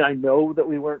 I mean, I know that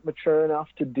we weren't mature enough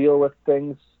to deal with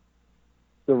things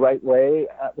the right way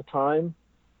at the time.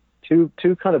 Two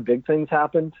kind of big things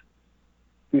happened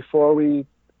before we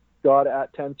got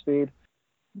at 10 Speed.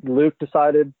 Luke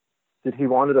decided that he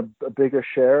wanted a bigger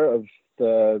share of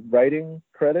the writing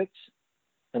credits.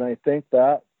 And I think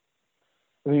that,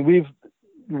 I mean,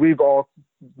 we've all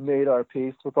made our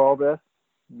peace with all this.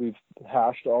 We've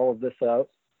hashed all of this out,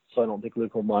 so I don't think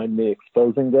Luke will mind me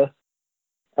exposing this.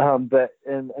 But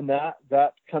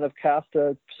that kind of cast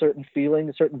a certain feeling,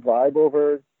 a certain vibe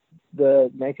over the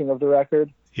making of the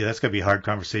record. Yeah, that's gotta be a hard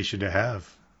conversation to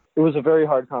have. It was a very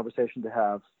hard conversation to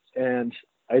have, and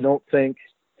I don't think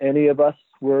any of us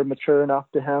were mature enough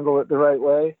to handle it the right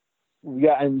way.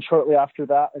 Yeah, and shortly after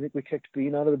that, I think we kicked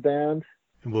Bean out of the band.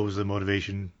 And what was the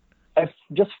motivation?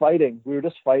 Just fighting. We were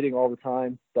just fighting all the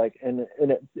time. Like, and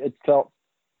it felt,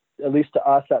 at least to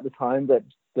us at the time,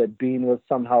 that Bean was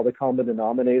somehow the common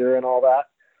denominator and all that.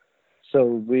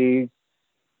 So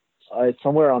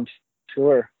somewhere on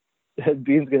tour,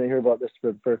 Bean's going to hear about this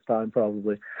for the first time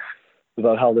probably,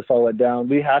 about how this all went down.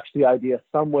 We hatched the idea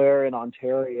somewhere in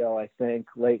Ontario, I think,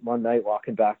 late one night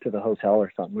walking back to the hotel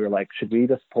or something. We were like, should we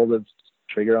just pull the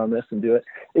trigger on this and do it?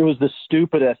 It was the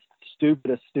stupidest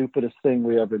thing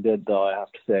we ever did, though, I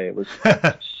have to say. It was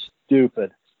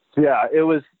stupid. Yeah, it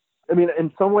was. I mean,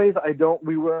 in some ways,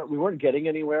 we weren't getting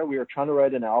anywhere. We were trying to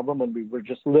write an album, and we were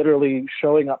just literally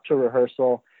showing up to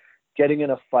rehearsal, getting in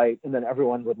a fight, and then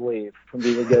everyone would leave, and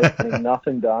we were getting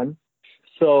nothing done.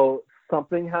 So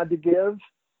something had to give.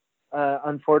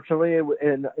 Unfortunately,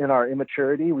 in our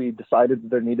immaturity, we decided that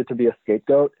there needed to be a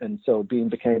scapegoat, and so Bean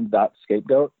became that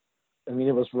scapegoat. I mean,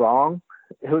 it was wrong.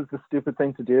 It was the stupid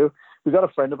thing to do. We got a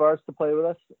friend of ours to play with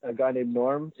us, a guy named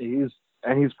Norm. He's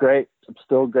great. I'm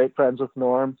still great friends with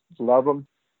Norm. Love him.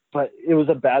 But it was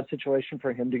a bad situation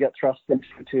for him to get thrust into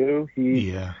too.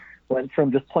 He went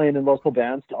from just playing in local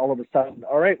bands to all of a sudden,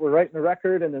 all right, we're writing a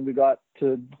record, and then we got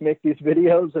to make these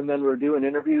videos, and then we're doing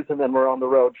interviews, and then we're on the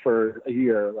road for a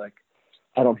year. Like,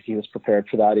 I don't think he was prepared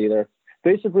for that either.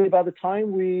 Basically, by the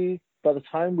time we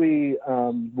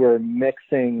were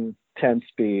mixing 10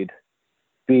 Speed,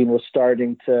 Bean was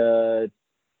starting to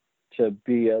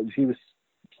be he was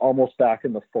almost back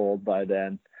in the fold by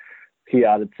then. He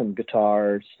added some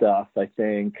guitar stuff, I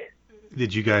think.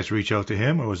 Did you guys reach out to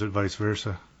him, or was it vice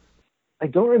versa? I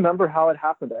don't remember how it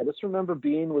happened. I just remember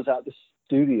Bean was at the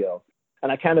studio,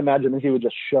 and I can't imagine that he would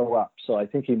just show up. So I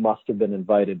think he must have been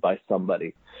invited by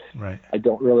somebody. Right. I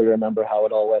don't really remember how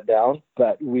it all went down,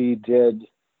 but we did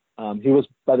He was,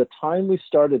 by the time we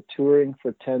started touring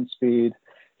for 10 Speed,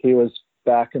 he was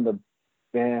back in the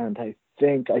band. I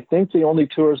think the only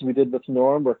tours we did with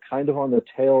Norm were kind of on the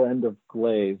tail end of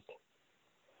Glazed.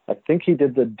 I think he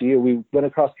did the deal. We went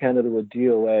across Canada with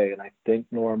DOA, and I think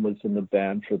Norm was in the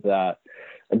band for that.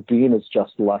 And Bean is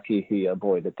just lucky he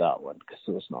avoided that one because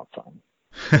it was not fun.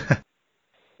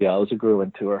 Yeah, it was a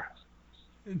grueling tour.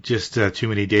 Just too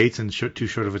many dates and too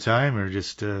short of a time, or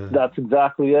just... That's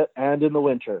exactly it. And in the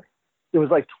winter. It was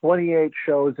like 28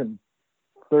 shows in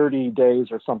 30 days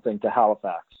or something to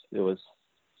Halifax. It was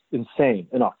insane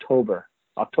in October.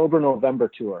 November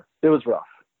tour. It was rough.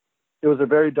 It was a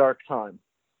very dark time.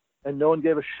 And no one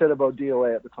gave a shit about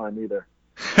DOA at the time either.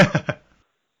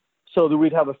 So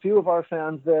we'd have a few of our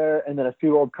fans there and then a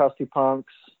few old crusty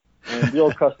punks. And the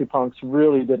old crusty punks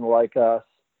really didn't like us.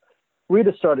 We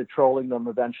just started trolling them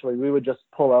eventually. We would just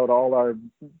pull out all our,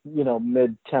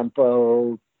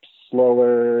 mid-tempo,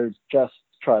 slower, just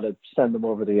try to send them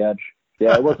over the edge.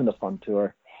 Yeah, it wasn't a fun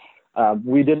tour.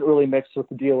 We didn't really mix with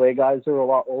the DOA guys. They were a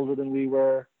lot older than we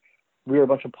were. We were a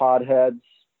bunch of podheads.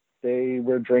 They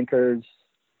were drinkers.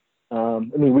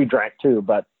 We drank too,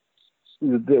 but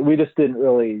we just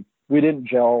we didn't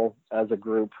gel as a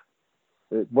group.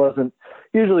 It wasn't,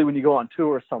 usually when you go on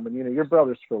tour with someone, you're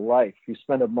brothers for life. You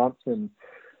spend a month and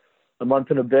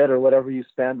a bit or whatever you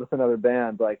spend with another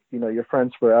band, you're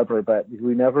friends forever, but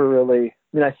we never really,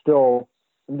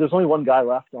 there's only one guy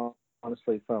left,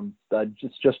 honestly, from that.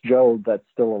 It's just Joe that's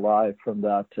still alive from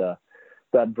that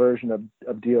version of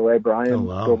DOA. Brian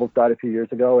Goebels died a few years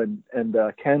ago, and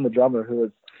Ken, the drummer, who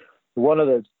was one of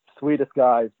the sweetest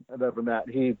guys I've ever met.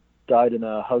 He died in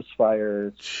a house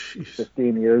fire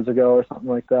 15 years ago or something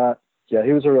like that. Yeah,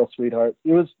 he was a real sweetheart.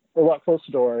 He was a lot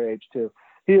closer to our age too.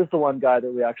 He is the one guy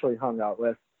that we actually hung out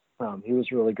with. He was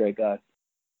a really great guy.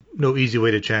 No easy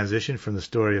way to transition from the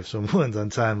story of someone's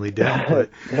untimely death, but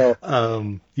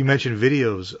no. You mentioned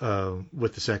videos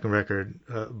with the second record,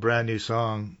 brand new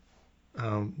song.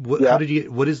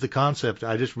 What is the concept?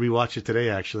 I just rewatched it today,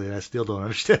 actually, and I still don't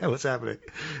understand what's happening.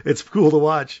 It's cool to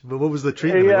watch, but what was the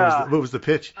treatment? Yeah. What was the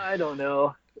pitch? I don't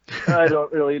know. I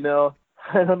don't really know.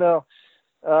 I don't know.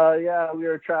 We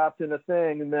were trapped in a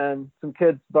thing, and then some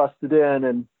kids busted in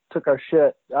and took our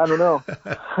shit. I don't know.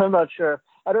 I'm not sure.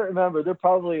 I don't remember. There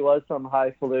probably was some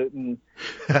highfalutin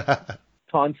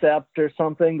concept or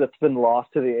something that's been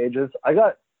lost to the ages. I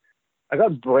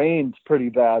got brained pretty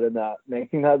bad in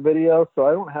making that video, so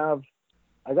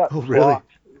I got Oh, really?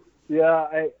 blocked.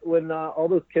 Yeah, when all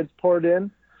those kids poured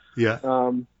in, yeah,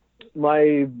 the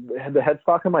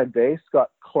headstock on my bass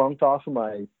got clunked off of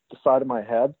the side of my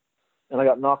head, and I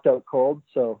got knocked out cold.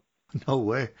 So no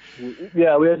way. We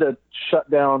had to shut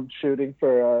down shooting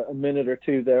for a minute or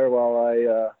two there while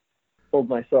I pulled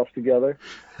myself together.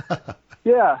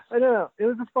 Yeah, I know. It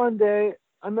was a fun day.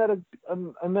 I met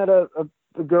a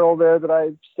girl there that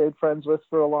I stayed friends with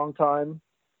for a long time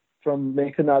from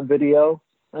making that video.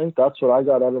 I think that's what I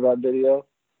got out of that video.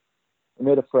 I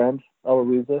made a friend,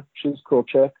 Eloisa. She's a cool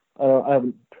chick. I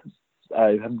haven't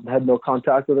had no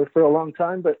contact with her for a long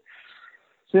time, but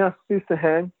yeah, we used to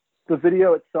hang. The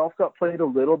video itself got played a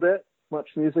little bit. Much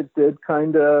Music did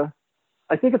kind of.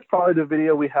 I think it's probably the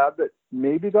video we had that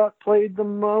maybe got played the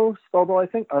most, although I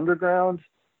think Underground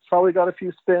probably got a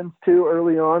few spins too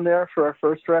early on there for our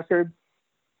first record.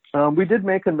 We did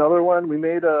make another one. We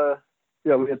made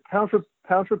we had Pound for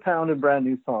Pound and Brand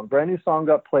New Song. Brand New Song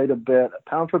got played a bit.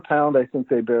 Pound for Pound, I think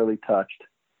they barely touched.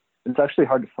 It's actually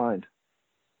hard to find.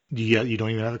 Yeah, you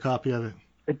don't even have a copy of it?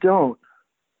 I don't.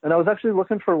 And I was actually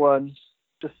looking for one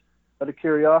just out of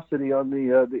curiosity on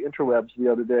the interwebs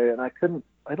the other day, and I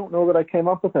don't know that I came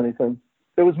up with anything.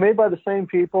 It was made by the same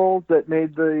people that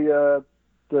made the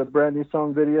Brand New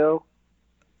Song video.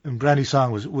 And Brand New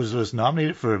Song was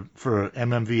nominated for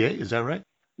MMVA, is that right?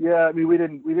 Yeah, we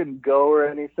didn't go or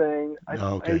anything.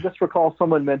 Okay. I just recall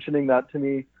someone mentioning that to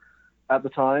me at the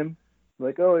time,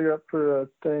 like, "Oh, you're up for a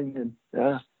thing," and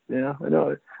yeah, I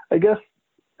know. I guess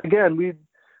again we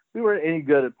weren't any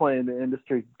good at playing the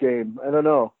industry game. I don't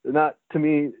know, and that to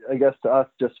me, I guess to us,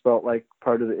 just felt like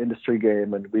part of the industry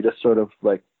game, and we just sort of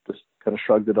just kind of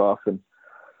shrugged it off and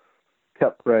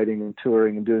kept writing and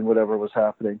touring and doing whatever was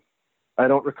happening. I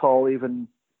don't recall even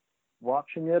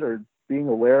watching it or being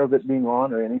aware of it being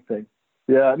on or anything.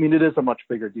 Yeah, I mean, it is a much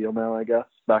bigger deal now, I guess.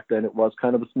 Back then it was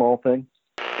kind of a small thing.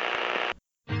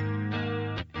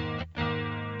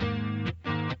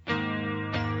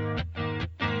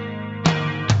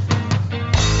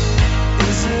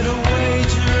 Is it a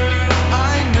wager?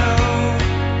 I know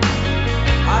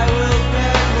I will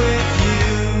bet with you.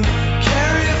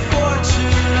 Carry a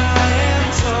fortune, I am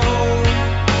told.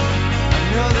 I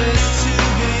know this to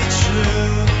be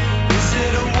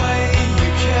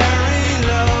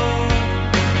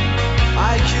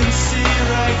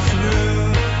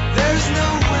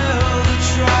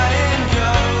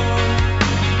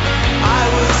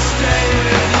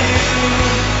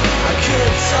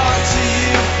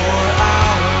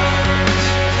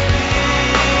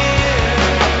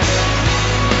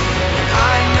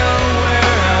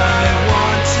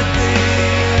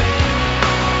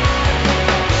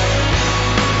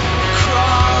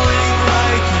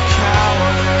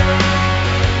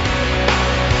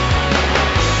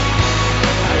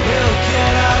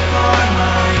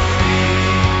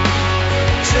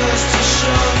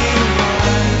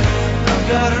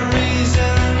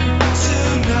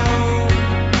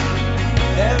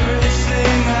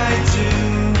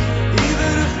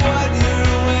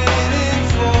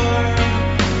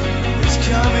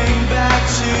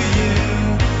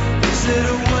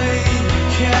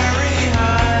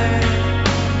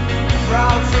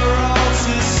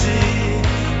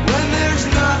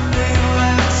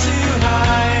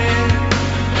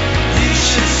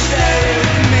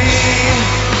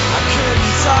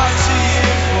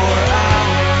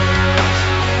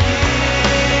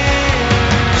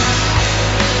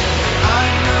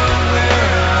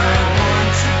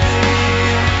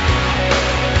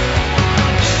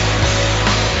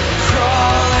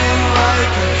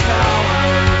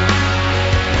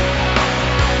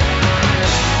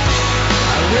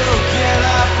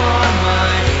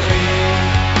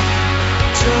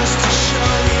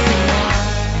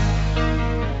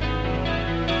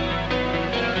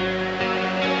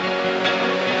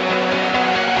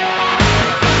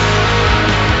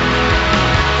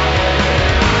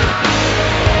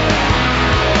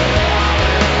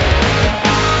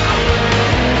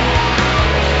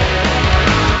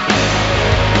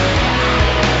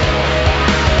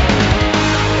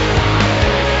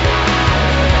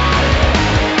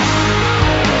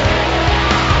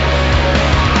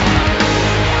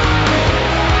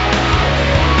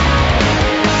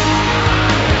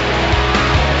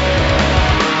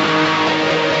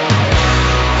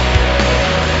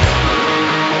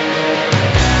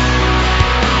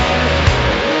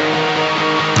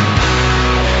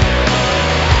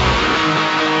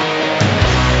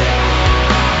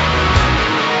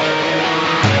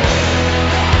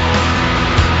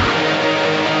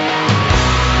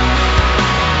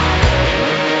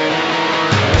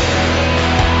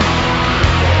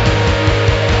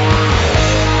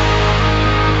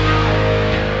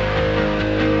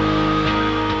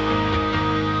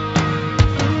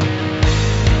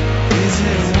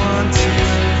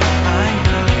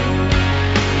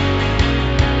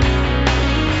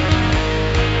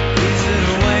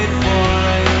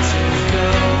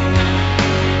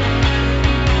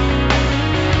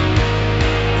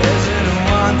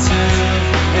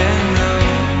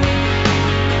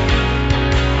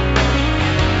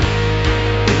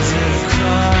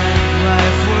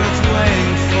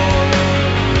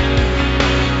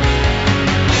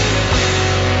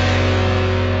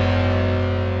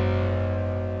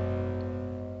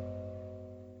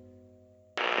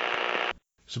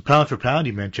Pound for Pound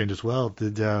you mentioned as well,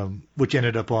 which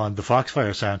ended up on the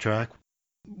Foxfire soundtrack.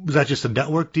 Was that just a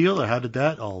network deal, or how did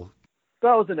that all?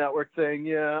 That was a network thing,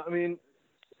 yeah. I mean,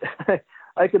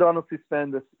 I could honestly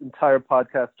spend this entire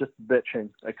podcast just bitching.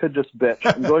 I could just bitch.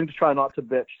 I'm going to try not to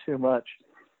bitch too much.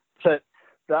 But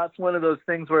that's one of those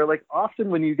things where, like, often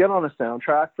when you get on a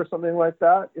soundtrack for something like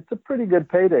that, it's a pretty good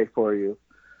payday for you.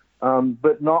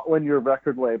 But not when your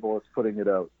record label is putting it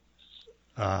out.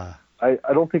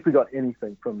 I don't think we got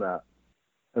anything from that.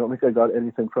 I don't think I got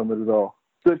anything from it at all.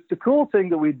 The cool thing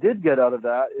that we did get out of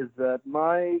that is that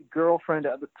my girlfriend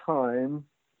at the time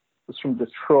was from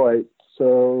Detroit.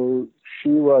 So she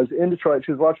was in Detroit.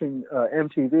 She was watching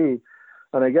MTV.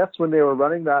 And I guess when they were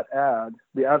running that ad,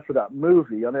 the ad for that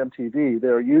movie on MTV, they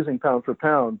were using Pound for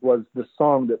Pound was the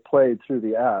song that played through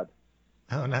the ad.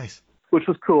 Oh, nice. Which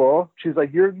was cool. She's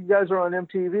like, you guys are on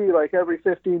MTV like every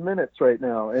 15 minutes right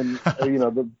now. And,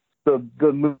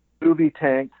 the movie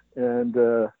tanked, and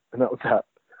that was that.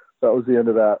 That was the end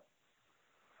of that.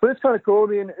 But it's kind of cool.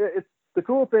 I mean, it's the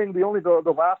cool thing.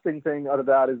 The lasting thing out of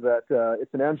that is that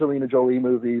it's an Angelina Jolie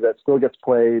movie that still gets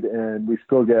played, and we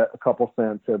still get a couple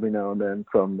cents every now and then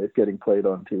from it getting played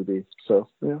on TV. So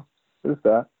yeah, there's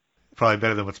that. Probably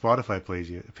better than what Spotify pays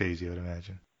you, I'd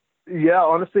imagine. Yeah,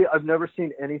 honestly, I've never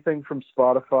seen anything from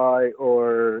Spotify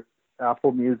or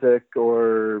Apple Music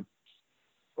or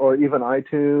even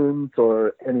iTunes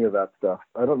or any of that stuff.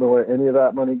 I don't know where any of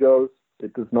that money goes.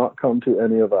 It does not come to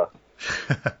any of us.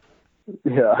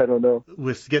 Yeah, I don't know.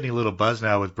 With getting a little buzz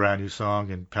now with Brand New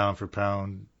Song and Pound for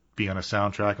Pound being on a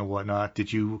soundtrack and whatnot,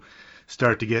 did you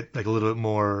start to get like a little bit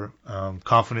more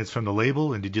confidence from the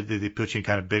label? And did they put you in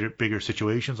kind of bigger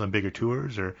situations on bigger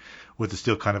tours, or was it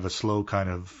still kind of a slow kind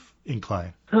of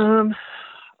incline? I'm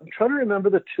trying to remember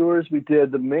the tours we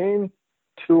did. The main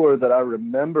tour that I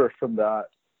remember from that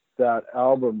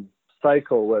album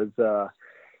cycle was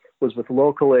with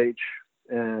Local H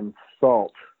and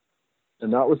Salt.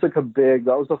 And that was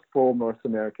a full North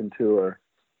American tour.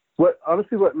 What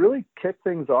really kicked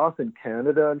things off in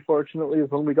Canada, unfortunately,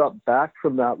 is when we got back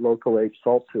from that Local H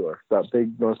Salt tour, that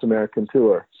big North American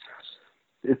tour.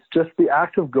 It's just the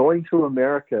act of going to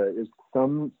America is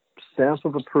some stamp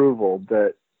of approval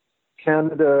that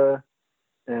Canada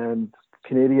and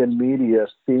Canadian media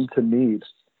seem to need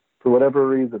for whatever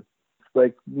reason.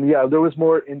 Like, yeah, there was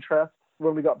more interest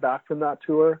when we got back from that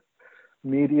tour,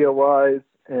 media-wise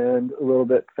and a little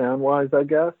bit fan-wise, I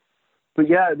guess. But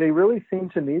yeah, they really seem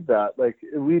to need that. Like,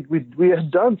 we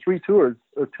had done 2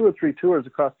 or 3 tours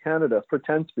across Canada for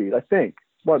 10 Speed, I think.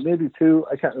 Maybe 2,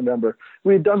 I can't remember.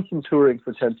 We had done some touring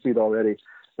for 10 Speed already.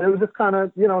 And it was just kind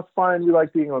of, it's fine. We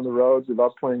like being on the road. We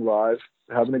love playing live,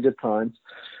 having a good time.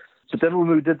 But then when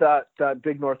we did that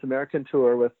big North American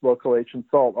tour with Local H and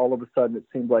Salt, all of a sudden it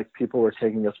seemed like people were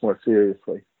taking us more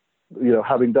seriously,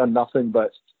 having done nothing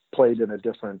but played in a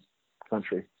different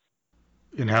country.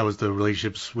 And how was the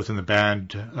relationships within the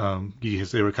band?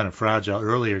 Because they were kind of fragile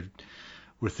earlier.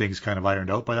 Were things kind of ironed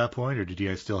out by that point, or did you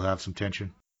guys still have some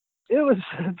tension? There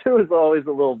was always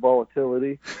a little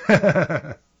volatility.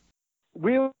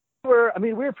 We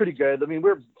were pretty good. I mean,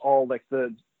 we're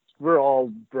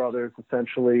all brothers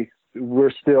essentially.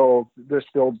 They're still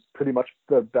pretty much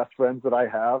the best friends that I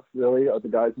have, really, are the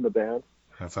guys in the band.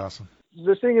 That's awesome.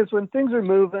 The thing is, when things are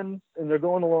moving and they're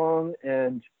going along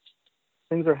and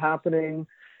things are happening,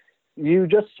 you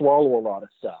just swallow a lot of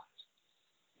stuff.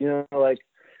 Like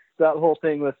that whole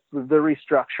thing with the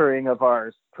restructuring of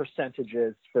our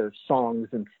percentages for songs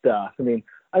and stuff. I mean,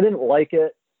 I didn't like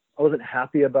it. I wasn't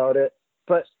happy about it,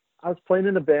 but I was playing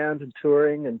in a band and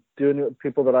touring and doing it with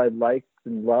people that I liked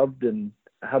and loved and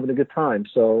having a good time.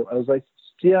 So I was like,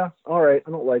 yeah, all right, I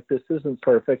don't like this. This isn't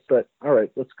perfect, but all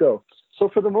right, let's go. So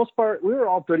for the most part, we were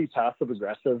all pretty passive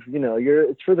aggressive.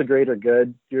 It's for the greater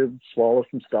good. You swallow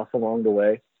some stuff along the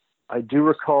way. I do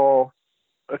recall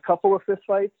a couple of fist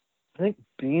fights. I think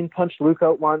Bean punched Luke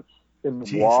out once in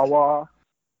Wawa.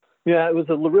 Yeah, it was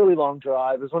a really long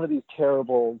drive. It was one of these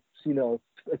terrible,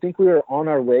 I think we were on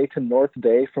our way to North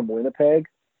Bay from Winnipeg.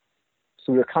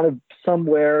 So we were kind of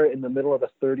somewhere in the middle of a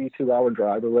 32-hour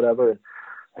drive or whatever. And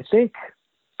I think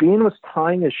Bean was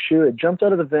tying his shoe. It jumped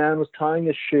out of the van, was tying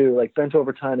his shoe, like bent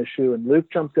over tying his shoe. And Luke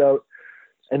jumped out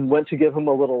and went to give him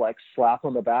a little like slap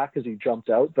on the back as he jumped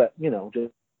out. But,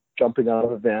 just jumping out of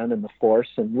the van and the force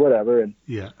and whatever. And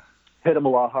hit him a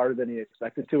lot harder than he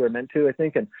expected to or meant to, I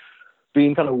think. And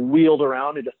Bean kind of wheeled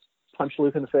around and just punched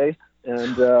Luke in the face.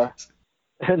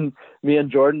 And me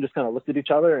and Jordan just kind of looked at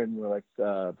each other and we're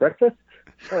like, breakfast?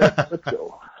 All right, let's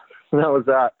go. And that was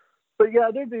that. But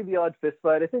yeah, there'd be the odd fist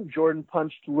fight. I think Jordan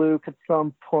punched Luke at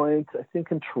some point. I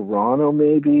think in Toronto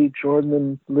maybe Jordan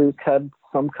and Luke had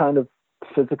some kind of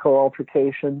physical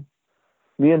altercation.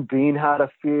 Me and Bean had a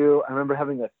few. I remember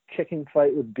having a kicking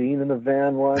fight with Bean in the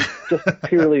van once, just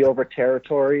purely over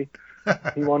territory.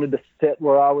 He wanted to sit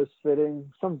where I was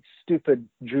sitting, some stupid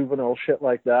juvenile shit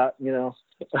like that, you know.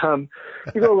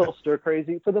 You go a little stir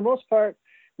crazy. For the most part,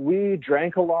 we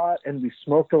drank a lot and we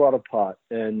smoked a lot of pot,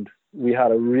 and we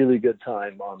had a really good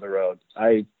time on the road.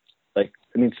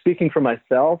 Speaking for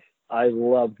myself, I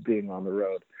loved being on the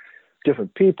road.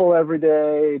 Different people every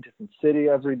day, different city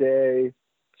every day,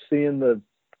 seeing the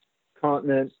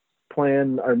continent,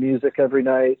 playing our music every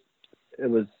night.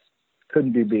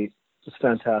 Couldn't be beat. It was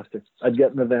fantastic. I'd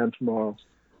get in the van tomorrow.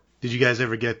 Did you guys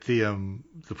ever get the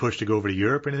push to go over to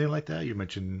Europe or anything like that? You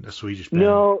mentioned a Swedish band.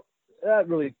 No, that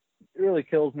really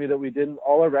kills me that we didn't.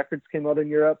 All our records came out in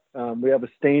Europe. We have a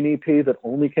Stain EP that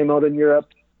only came out in Europe.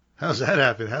 How's that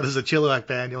happen? How does a Chilliwack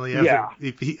band only have an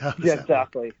EP? Yeah,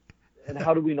 exactly. And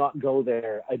how do we not go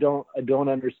there? I don't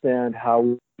understand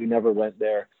how we never went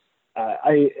there.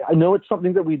 I know it's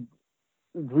something that we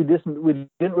didn't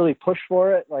really push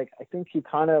for it. Like, I think you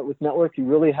kind of, with Network, you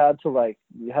really had to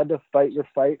fight your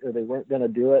fight, or they weren't going to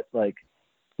do it. Like,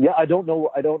 yeah, I don't know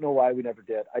why we never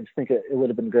did. I just think it would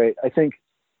have been great. I think,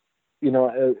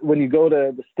 when you go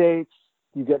to the States,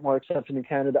 you get more accepted in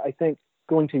Canada. I think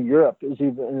going to Europe is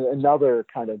even another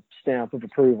kind of stamp of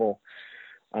approval.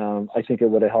 I think it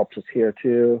would have helped us here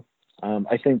too.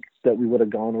 I think that we would have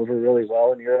gone over really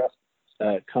well in Europe.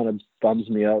 It kind of bums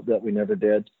me out that we never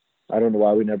did. I don't know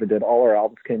why we never did. All our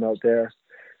albums came out there.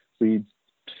 We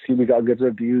got good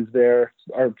reviews there.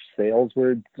 Our sales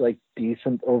were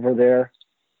decent over there.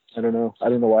 I don't know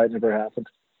why it never happened.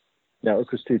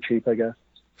 Network was too cheap, I guess.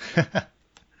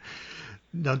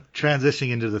 Now,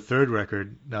 transitioning into the third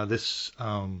record, now this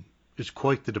is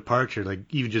quite the departure,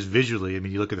 even just visually. I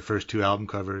mean, you look at the first two album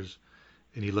covers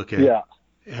and you look at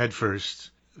Head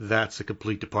First, that's a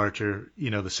complete departure.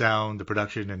 The sound, the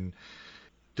production, and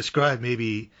describe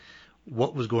maybe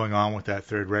what was going on with that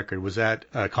third record. Was that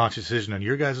a conscious decision on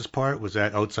your guys' part? Was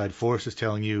that outside forces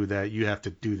telling you that you have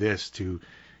to do this to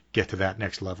get to that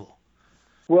next level?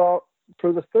 Well,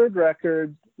 for the third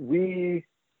record,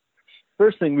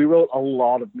 first thing, we wrote a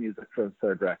lot of music for the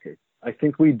third record. I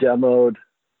think we demoed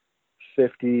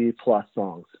 50 plus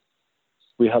songs.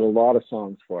 We had a lot of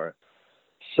songs for it.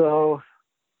 So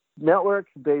Network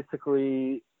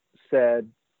basically said,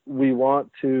 we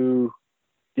want to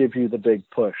give you the big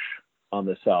push on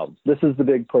this album. This is the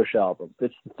big push album.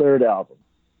 It's the third album.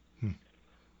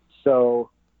 So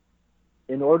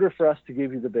in order for us to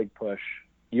give you the big push,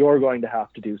 you're going to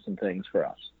have to do some things for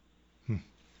us.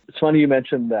 It's funny you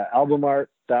mentioned the album art.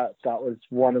 That was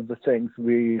one of the things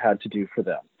we had to do for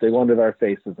them. They wanted our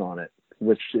faces on it,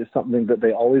 which is something that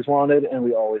they always wanted and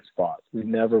we always fought. We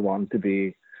never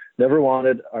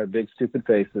wanted our big stupid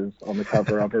faces on the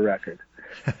cover of a record.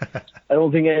 I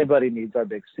don't think anybody needs our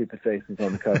big stupid faces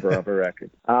on the cover of a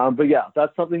record. But yeah,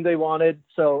 that's something they wanted.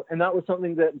 So, and that was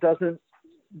something that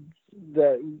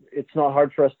it's not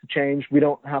hard for us to change. We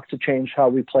don't have to change how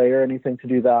we play or anything to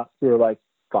do that. We were like,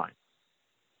 fine,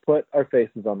 put our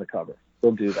faces on the cover.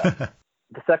 We'll do that.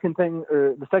 The second thing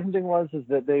was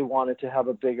that they wanted to have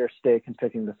a bigger stake in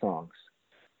picking the songs.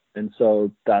 And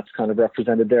so that's kind of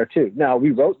represented there too. Now,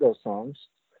 we wrote those songs.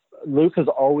 Luke has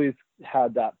always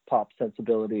had that pop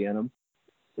sensibility in him.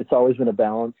 It's always been a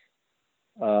balance.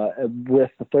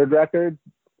 With the third record,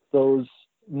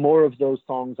 more of those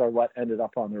songs are what ended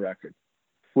up on the record.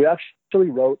 We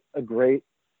actually wrote a great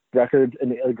record,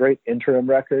 a great interim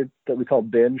record that we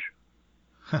called Binge.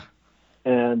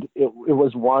 And it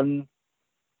was 1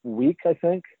 week, I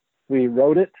think. We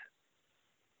wrote it,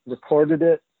 recorded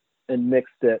it, and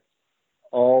mixed it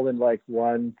all in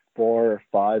 1 4 or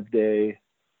 5 day,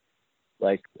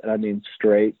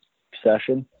 straight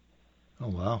session. Oh,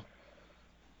 wow.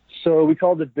 So we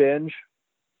called it Binge.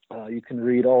 You can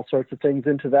read all sorts of things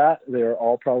into that. They're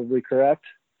all probably correct.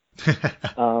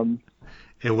 And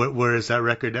where is that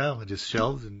record now? Just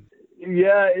shelved?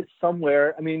 Yeah, it's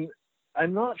somewhere. I mean,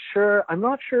 I'm not sure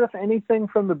if anything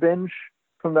from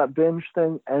that Binge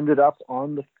thing ended up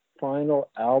on the final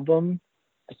album.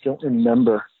 I don't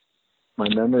remember. My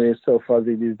memory is so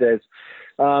fuzzy these days.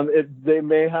 They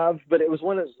may have, but it was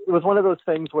one of those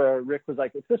things where Rick was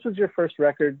like, if this was your first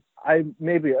record,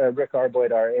 Rick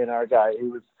Arboyd, our A&R guy,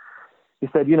 he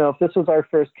said, if this was our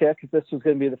first kick, if this was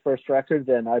going to be the first record,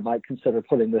 then I might consider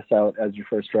putting this out as your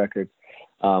first record.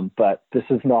 But this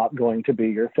is not going to be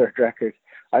your third record.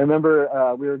 I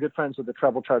remember we were good friends with the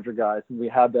Treble Charger guys, and we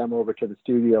had them over to the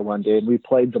studio one day, and we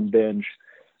played them Binge.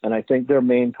 And I think their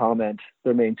main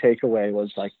takeaway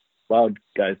was like, wow,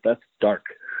 guys, that's dark.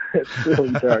 It's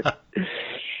really dark.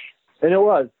 And it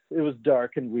was. was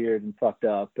dark and weird and fucked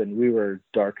up, and we were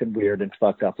dark and weird and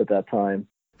fucked up at that time.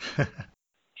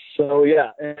 So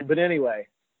yeah, but anyway,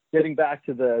 getting back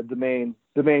to the main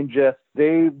gist,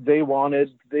 they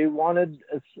wanted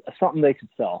something they could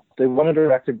sell. They wanted a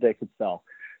record they could sell.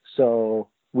 So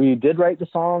we did write the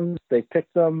songs. They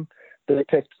picked them. They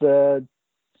picked the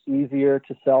easier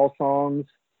to sell songs.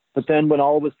 But then when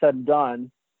all was said and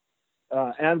done,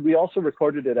 and we also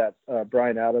recorded it at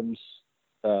Bryan Adams'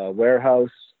 warehouse,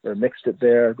 or mixed it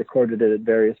there, recorded it at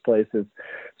various places.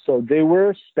 So they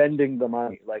were spending the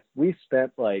money. Like, we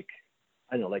spent like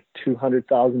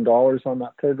 $200,000 on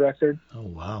that third record. Oh,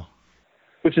 wow.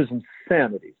 Which is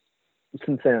insanity. It's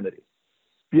insanity.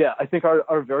 Yeah, I think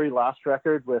our very last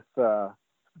record with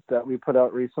that we put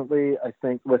out recently, I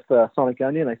think with Sonic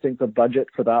Onion, I think the budget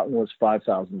for that one was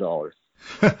 $5,000.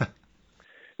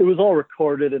 It was all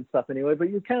recorded and stuff anyway, but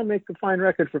you can make a fine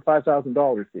record for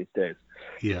 $5,000 these days.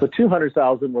 Yeah. So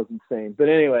 $200,000 was insane. But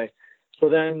anyway, so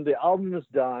then the album is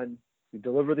done. We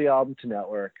deliver the album to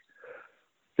Network.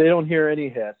 They don't hear any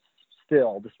hits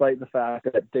still, despite the fact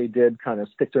that they did kind of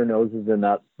stick their noses in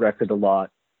that record a lot.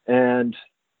 And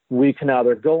we can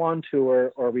either go on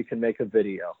tour or we can make a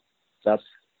video. That's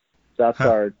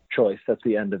our choice at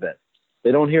the end of it.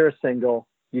 They don't hear a single.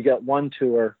 You get one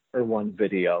tour or one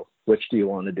video. Which do you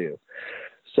want to do?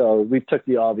 So we took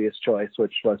the obvious choice,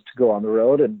 which was to go on the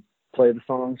road and play the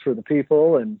songs for the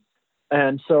people.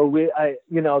 And so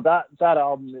that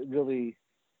album really,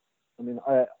 I mean,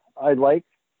 I like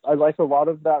a lot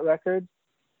of that record.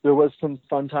 There was some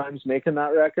fun times making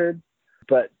that record,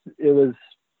 but it was,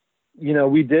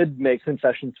 we did make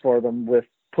concessions for them with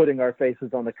putting our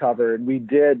faces on the cover, and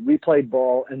we played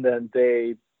ball, and then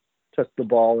they took the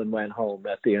ball and went home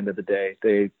at the end of the day.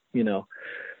 They,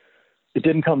 it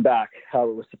didn't come back how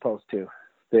it was supposed to.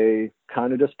 They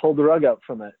kind of just pulled the rug out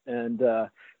from it. And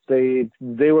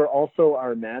they were also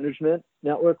our management,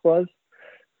 Network was,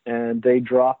 and they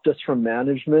dropped us from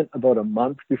management about a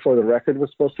month before the record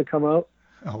was supposed to come out.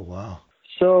 Oh, wow.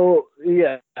 So,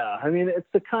 yeah, I mean, it's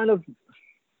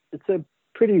a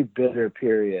pretty bitter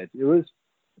period. It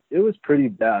was pretty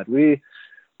bad. We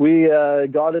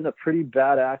got in a pretty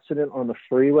bad accident on the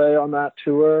freeway on that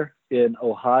tour in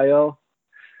Ohio,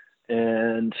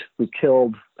 and we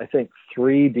killed, I think,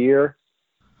 3 deer.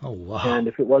 Oh, wow. And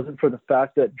if it wasn't for the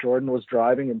fact that Jordan was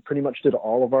driving and pretty much did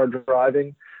all of our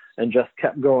driving and just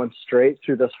kept going straight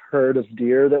through this herd of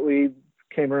deer that we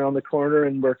came around the corner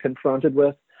and were confronted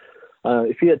with,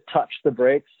 if he had touched the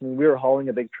brakes, I mean, we were hauling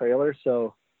a big trailer,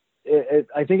 so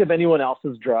I think if anyone else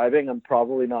is driving, I'm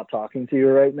probably not talking to you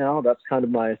right now. That's kind of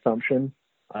my assumption.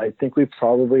 I think we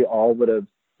probably all would have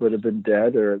been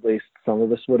dead, or at least some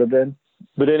of us would have been.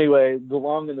 But anyway, the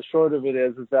long and the short of it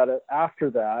is that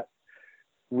after that,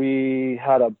 we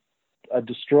had a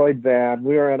destroyed van.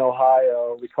 We were in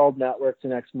Ohio. We called Network the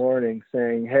next morning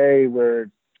saying, hey,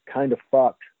 we're kind of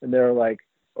fucked. And they were like,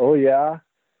 oh, yeah?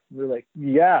 We're like,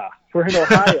 yeah, we're in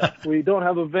Ohio. We don't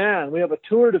have a van. We have a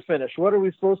tour to finish. What are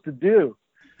we supposed to do?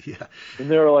 Yeah.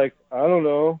 And they were like, I don't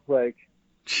know. Like,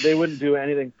 they wouldn't do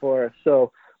anything for us.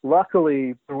 So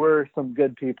luckily, there were some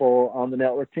good people on the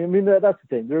Network team. I mean, that's the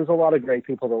thing. There's a lot of great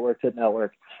people that worked at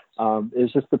Network.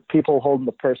 It's just the people holding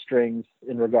the purse strings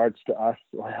in regards to us.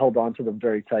 I held on to them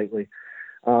very tightly.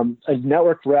 A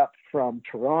Network rep from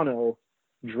Toronto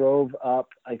drove up,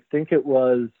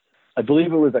 I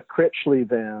believe it was a Critchley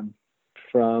van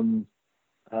from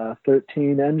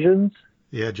 13 Engines.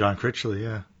 Yeah, John Critchley,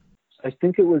 yeah. I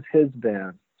think it was his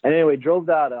van. Anyway, drove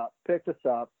that up, picked us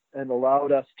up, and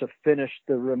allowed us to finish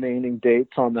the remaining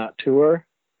dates on that tour.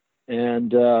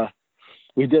 And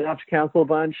we did have to cancel a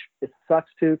bunch. It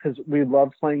sucks too, because we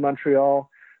loved playing Montreal.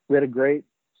 We had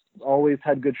always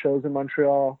had good shows in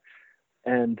Montreal.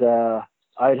 And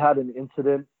I'd had an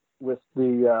incident with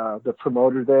the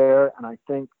promoter there, and I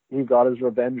think he got his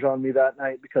revenge on me that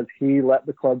night because he let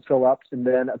the club fill up, and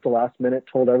then at the last minute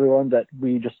told everyone that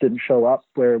we just didn't show up,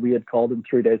 where we had called him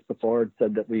 3 days before and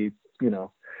said that we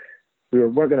weren't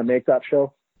going to make that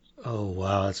show. Oh,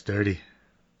 wow, that's dirty.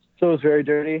 So it was very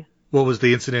dirty. What was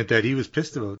the incident that he was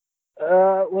pissed about?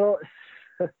 Well,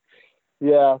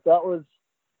 yeah, what was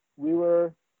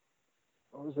it?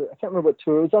 I can't remember what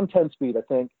tour. It was on 10 Speed, I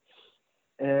think.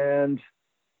 And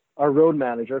our road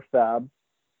manager, Fab,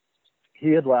 he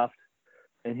had left,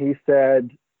 and he said,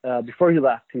 before he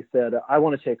left, he said, I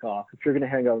want to take off. If you're going to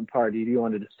hang out and party, do you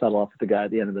want to just settle off with the guy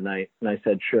at the end of the night? And I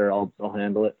said, sure, I'll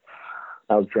handle it.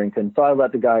 I was drinking. So I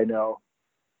let the guy know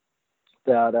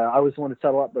that I was the one to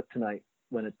settle up with tonight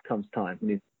when it comes time. And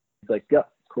he's like, yeah,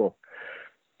 cool.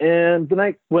 And the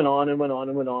night went on and went on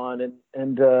and went on.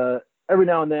 And every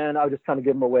now and then I would just kind of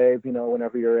give him a wave,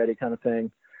 whenever you're ready kind of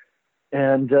thing.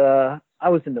 And I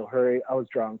was in no hurry. I was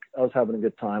drunk. I was having a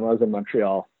good time. I was in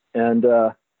Montreal. And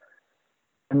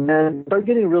then it started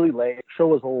getting really late. The show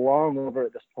was long over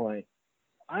at this point.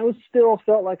 I was still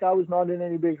felt like I was not in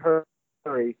any big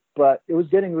hurry, but it was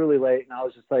getting really late. And I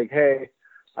was just like, hey,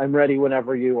 I'm ready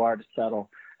whenever you are to settle.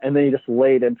 And then he just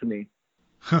laid into me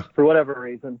for whatever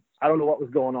reason. I don't know what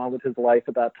was going on with his life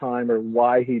at that time or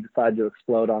why he decided to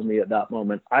explode on me at that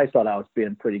moment. I thought I was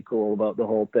being pretty cool about the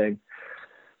whole thing.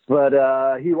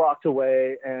 But he walked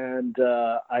away, and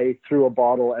I threw a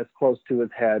bottle as close to his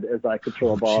head as I could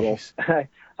throw a bottle.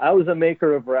 I was a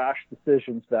maker of rash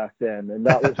decisions back then, and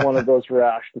that was one of those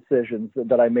rash decisions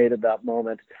that I made at that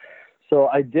moment. So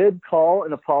I did call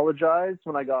and apologize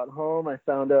when I got home. I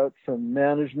found out from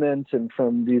management and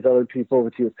from these other people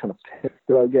that he was kind of pissed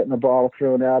about getting a bottle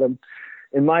thrown at him.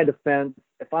 In my defense,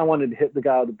 if I wanted to hit the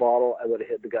guy with the bottle, I would have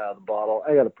hit the guy with the bottle.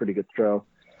 I got a pretty good throw.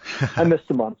 I missed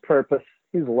him on purpose.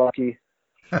 He's lucky.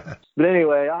 But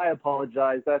anyway, I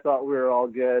apologized. I thought we were all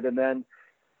good. And then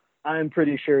I'm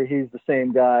pretty sure he's the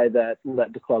same guy that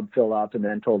let the club fill up and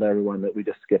then told everyone that we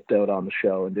just skipped out on the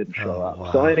show and didn't show up.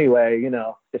 Wow. So anyway,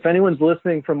 if anyone's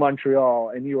listening from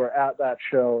Montreal and you were at that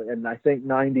show in, I think,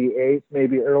 98,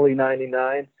 maybe early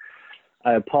 99,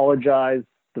 I apologize.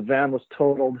 The van was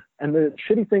totaled. And the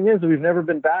shitty thing is we've never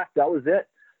been back. That was it.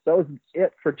 That was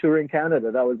it for Touring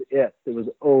Canada. That was it. It was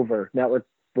over. Network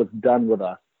was done with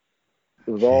us.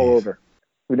 It was all over.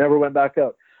 We never went back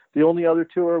out. The only other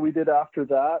tour we did after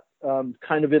that,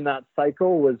 kind of in that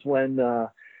cycle, was when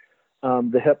the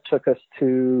Hip took us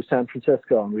to San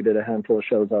Francisco, and we did a handful of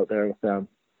shows out there with them.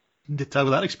 Talk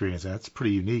about that experience. That's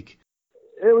pretty unique.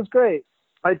 It was great.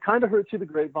 I'd kind of heard through the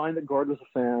grapevine that Gord was a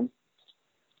fan,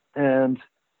 and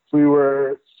we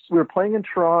were playing in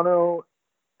Toronto.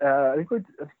 I think we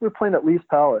were playing at Lee's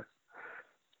Palace,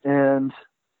 and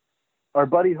our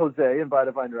buddy Jose in By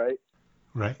Divine Right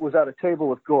was at a table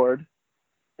with Gord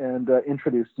and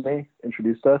introduced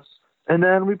us. And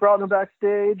then we brought him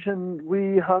backstage and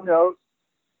we hung out,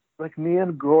 like me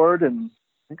and Gord and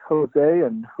I think Jose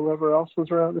and whoever else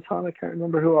was around at the time. I can't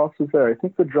remember who else was there. I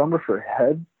think the drummer for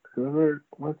Head, whoever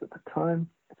was at the time,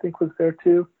 I think was there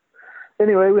too.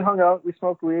 Anyway, we hung out, we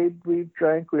smoked weed, we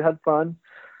drank, we had fun.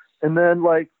 And then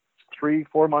like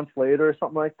 3-4 months later or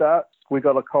something like that, we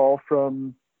got a call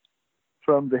from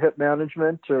the Hip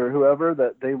management or whoever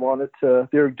that they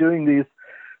were doing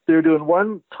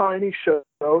one tiny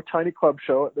club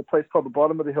show at the place called the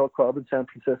Bottom of the Hill Club in San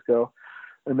Francisco.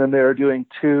 And then they were doing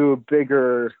 2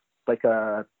 bigger, like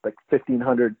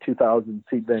 1,500, 2,000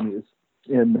 seat venues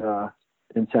in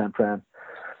San Fran.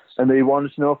 And they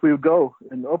wanted to know if we would go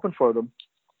and open for them.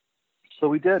 So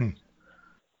we did.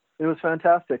 It was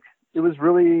fantastic. It was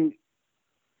funny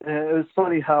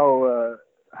how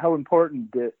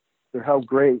important or how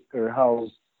great or how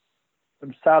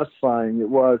satisfying it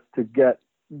was to get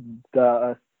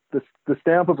the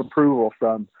stamp of approval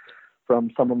from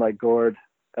someone like Gord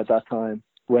at that time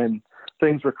when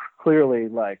things were clearly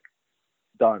like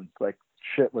done, like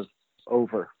shit was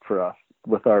over for us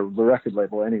with the record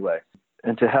label anyway.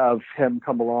 And to have him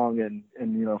come along and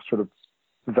sort of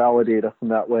validate us in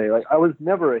that way. Like I was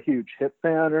never a huge Hip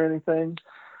fan or anything,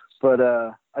 but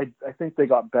I think they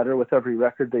got better with every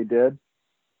record they did.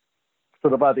 So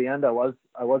that by the end, I was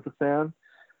a fan,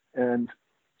 and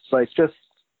like just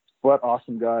what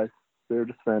awesome guys. They're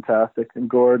just fantastic, and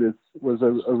Gord was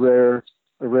a rare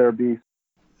beast.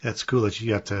 That's cool that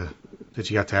you got to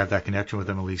have that connection with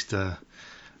him at least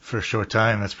for a short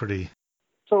time. That's pretty.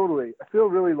 Totally, I feel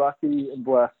really lucky and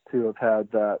blessed to have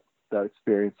had that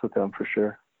experience with him for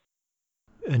sure.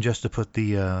 And just to put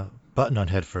the button on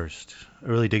Head first, I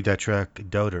really dig that track,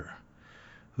 Doubter.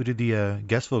 Who did the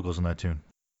guest vocals on that tune?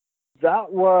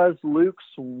 That was Luke's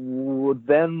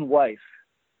then wife.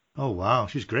 Oh, wow.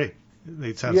 She's great.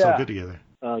 They sound so good together.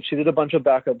 She did a bunch of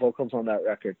backup vocals on that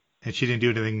record. And she didn't do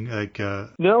anything like...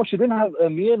 No, she didn't have...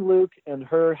 me and Luke and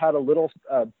her had a little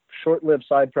short-lived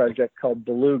side project called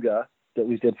Beluga that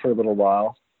we did for a little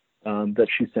while that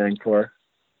she sang for.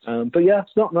 But yeah,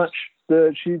 not much.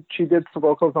 She did some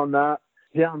vocals on that.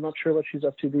 Yeah, I'm not sure what she's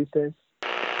up to these days.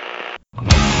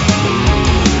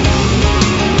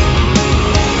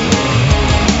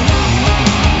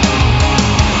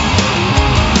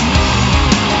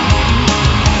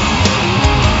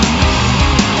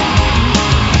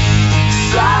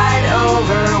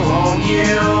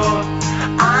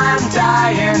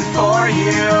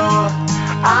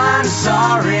 I'm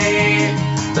sorry,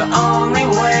 the only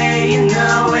way you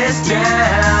know is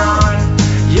down.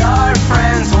 Your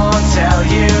friends won't tell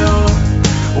you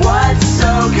what's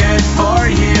so good for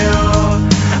you.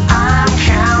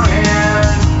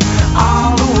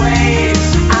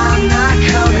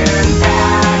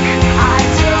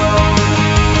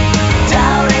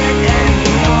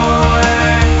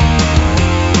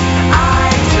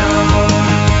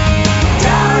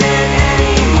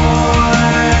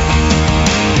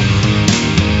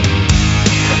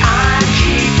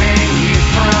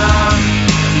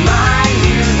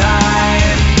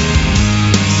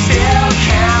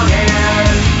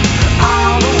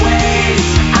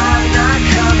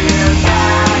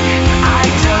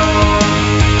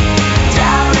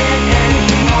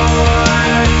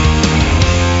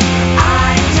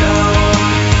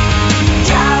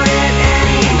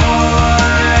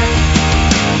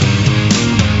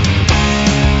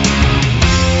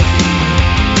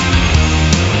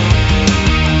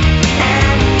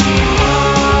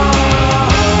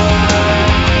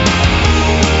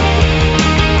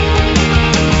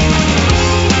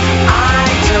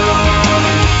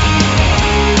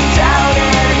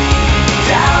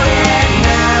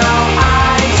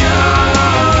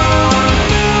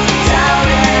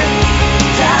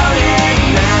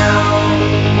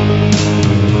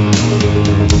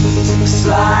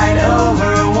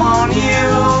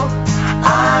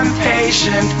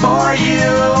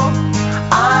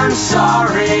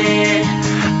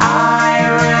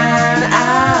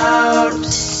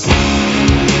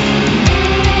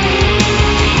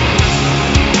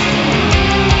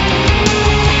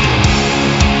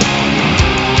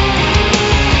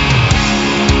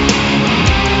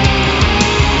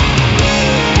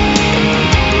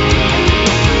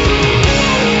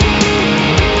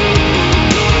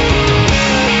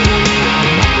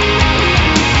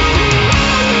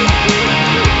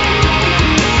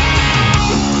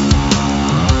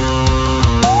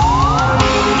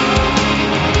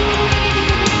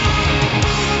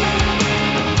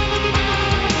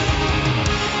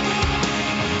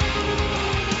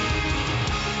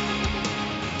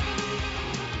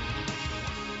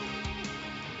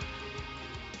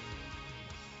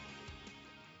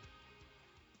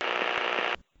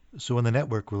 So when the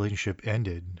network relationship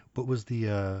ended, what was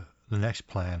the next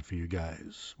plan for you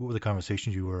guys? What were the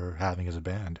conversations you were having as a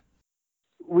band?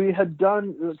 We had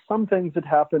done some things that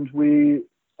happened. We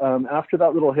after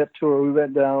that little hip tour, we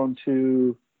went down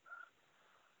to.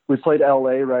 We played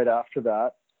LA right after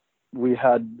that. We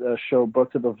had a show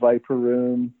booked at the Viper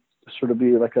Room, sort of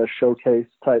be like a showcase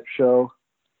type show.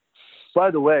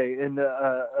 By the way, in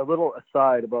a little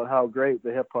aside about how great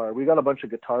the hip are, we got a bunch of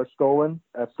guitars stolen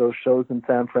at those shows in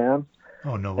San Fran.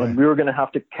 Oh, no way. And we were going to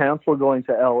have to cancel going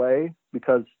to LA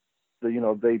because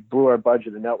they blew our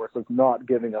budget. The network was not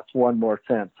giving us one more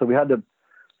cent. So we had to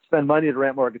spend money to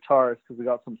rent more guitars because we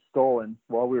got some stolen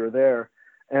while we were there.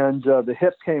 And the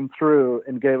hip came through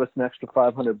and gave us an extra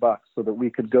 $500 so that we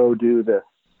could go do this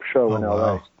show in LA.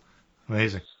 Wow.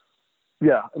 Amazing.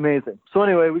 Yeah, amazing. So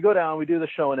anyway, we go down, we do the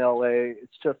show in LA.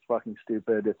 It's just fucking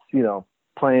stupid. It's,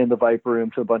 playing the Viper Room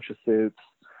to a bunch of suits.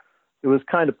 It was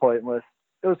kind of pointless.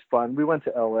 It was fun. We went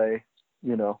to LA,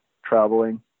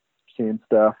 traveling, seeing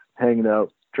stuff, hanging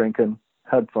out, drinking,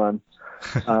 had fun.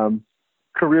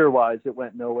 Career-wise, it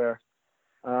went nowhere.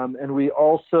 And we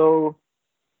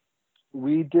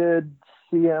did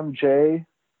CMJ,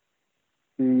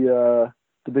 the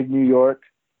big New York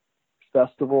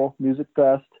festival, music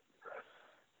fest.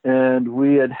 And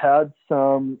we had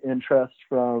some interest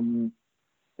from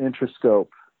Interscope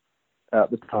at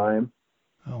the time.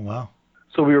 Oh, wow.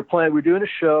 So we were doing a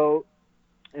show,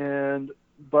 and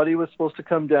Buddy was supposed to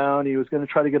come down. He was going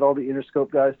to try to get all the Interscope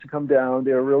guys to come down.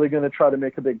 They were really going to try to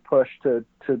make a big push to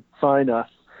sign us.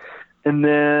 And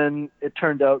then it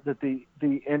turned out that the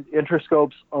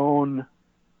Interscope's own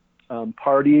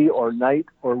party or night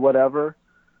or whatever,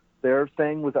 their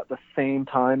thing was at the same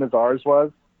time as ours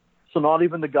was. So not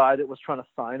even the guy that was trying to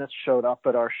sign us showed up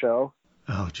at our show.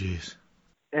 Oh, jeez.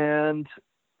 And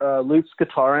Luke's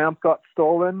guitar amp got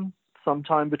stolen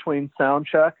sometime between sound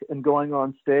check and going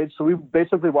on stage. So we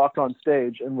basically walked on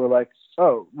stage and we're like,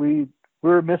 oh,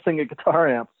 we're missing a guitar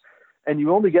amp. And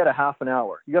you only get a half an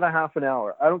hour. You got a half an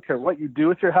hour. I don't care what you do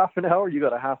with your half an hour, you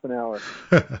got a half an hour.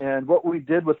 And what we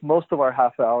did with most of our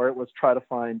half hour was try to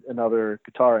find another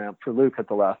guitar amp for Luke at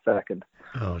the last second.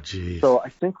 Oh, geez. So I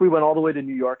think we went all the way to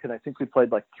New York, and I think we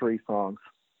played like 3 songs.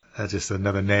 That's just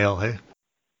another nail, hey?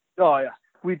 Oh, yeah.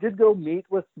 We did go meet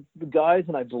with the guys,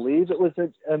 and I believe it was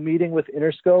a meeting with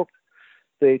Interscope.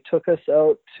 They took us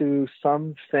out to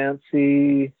some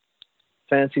fancy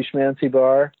schmancy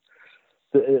bar.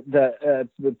 The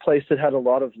place that had a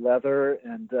lot of leather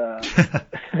and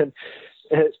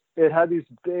it had these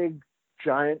big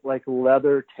giant like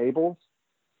leather tables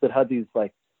that had these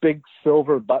like big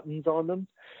silver buttons on them.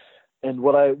 And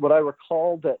what I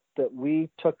recall that we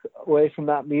took away from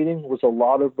that meeting was a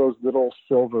lot of those little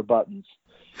silver buttons.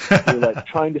 We were like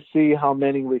trying to see how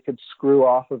many we could screw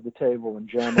off of the table and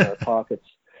jam in our pockets.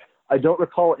 I don't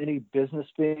recall any business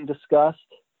being discussed.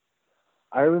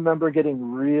 I remember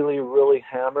getting really, really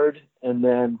hammered and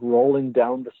then rolling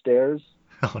down the stairs.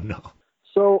 Oh, no.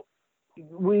 So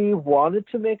we wanted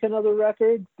to make another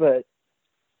record, but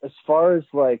as far as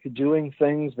like doing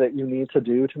things that you need to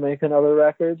do to make another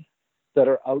record that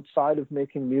are outside of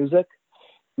making music,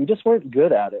 we just weren't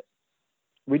good at it.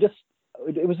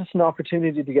 It was just an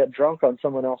opportunity to get drunk on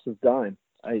someone else's dime.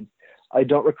 I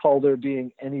don't recall there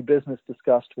being any business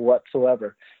discussed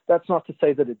whatsoever. That's not to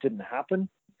say that it didn't happen,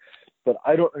 but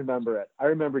I don't remember it. I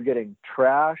remember getting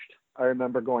trashed. I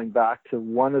remember going back to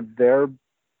one of their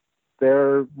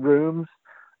rooms.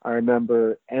 I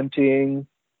remember emptying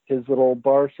his little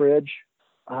bar fridge.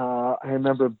 I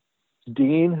remember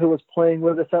Dean, who was playing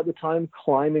with us at the time,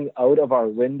 climbing out of our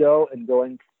window and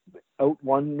going out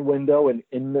one window and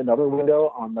in another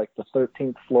window on like the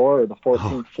 13th floor or the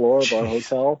 14th floor of our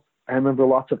hotel. I remember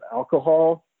lots of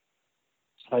alcohol.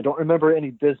 I don't remember any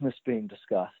business being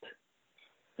discussed.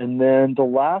 And then the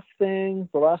last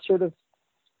sort of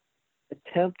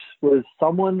attempt was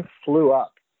someone flew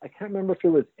up. I can't remember if it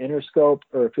was Interscope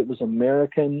or if it was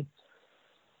American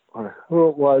or who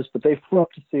it was, but they flew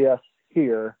up to see us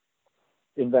here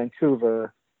in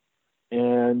Vancouver,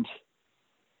 and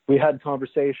we had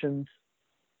conversations.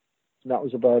 And that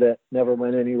was about it. Never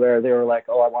went anywhere. They were like,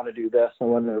 oh, I want to do this. I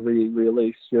want to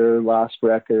re-release your last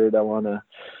record. I want to...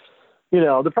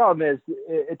 the problem is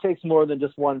it takes more than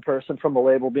just one person from a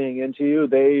label being into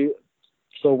you.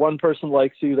 So one person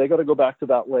likes you, they got to go back to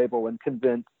that label and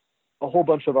convince a whole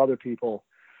bunch of other people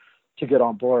to get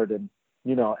on board. And,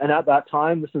 and at that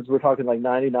time, we're talking like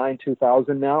 99,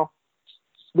 2000 now,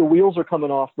 the wheels are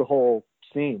coming off the whole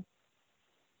scene.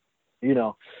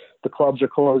 The clubs are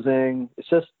closing.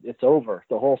 It's over.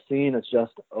 The whole scene is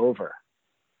just over.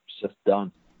 It's just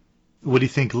done. What do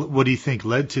you think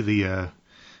led to the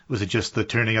Was it just the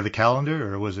turning of the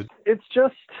calendar, or was it? It's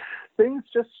just, things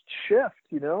just shift,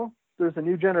 you know? There's a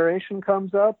new generation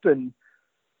comes up, and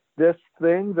this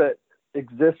thing that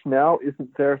exists now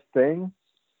isn't their thing.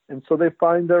 And so they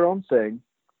find their own thing.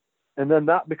 And then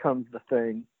that becomes the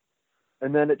thing.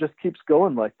 And then it just keeps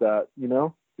going like that, you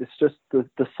know? It's just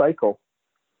the cycle.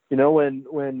 You know, when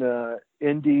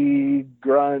indie,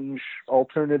 grunge,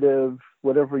 alternative,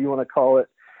 whatever you want to call it,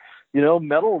 you know,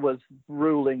 metal was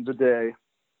ruling the day.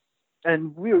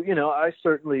 And I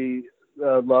certainly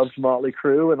loved Motley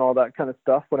Crue and all that kind of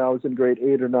stuff when I was in grade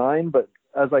 8 or 9. But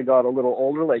as I got a little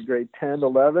older, like grade 10,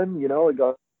 11, you know, I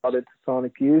got into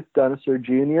Sonic Youth, Dinosaur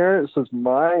Jr. This was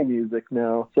my music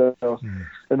now. So,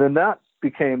 and then that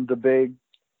became the big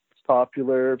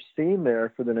popular scene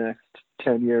there for the next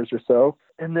 10 years or so.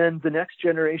 And then the next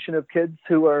generation of kids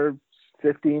who are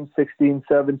 15, 16,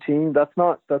 17, that's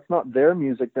not their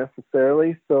music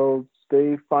necessarily. So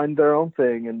they find their own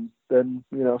thing, and then,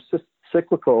 you know, it's just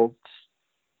cyclical.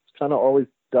 It's kind of always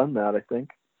done that, I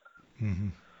think. Mm-hmm.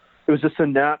 It was just a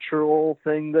natural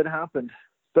thing that happened.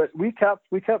 But we kept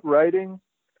writing.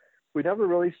 We never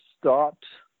really stopped.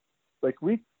 Like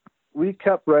we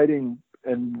kept writing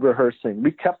and rehearsing.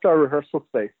 We kept our rehearsal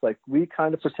space. Like we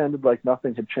kind of pretended like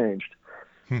nothing had changed.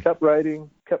 Kept writing,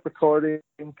 kept recording,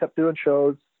 kept doing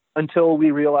shows until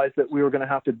we realized that we were going to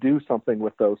have to do something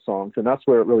with those songs. And that's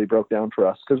where it really broke down for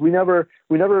us, because we never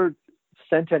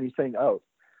sent anything out.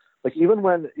 Like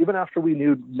even after we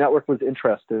knew Network was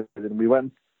interested and we went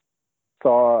and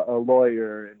saw a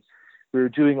lawyer and we were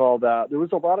doing all that, there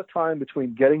was a lot of time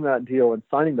between getting that deal and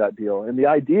signing that deal. And the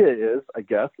idea is, I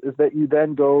guess, is that you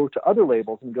then go to other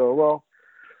labels and go, well,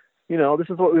 you know, this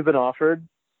is what we've been offered.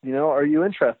 You know, are you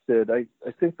interested? I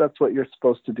think that's what you're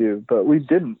supposed to do. But we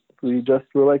didn't. We just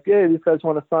were like, hey, these guys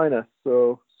want to sign us,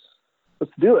 so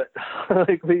let's do it.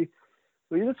 Like we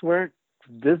just weren't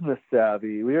business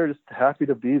savvy. We were just happy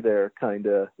to be there, kind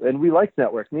of. And we liked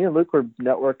Network. Me and Luke were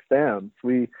Network fans.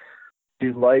 We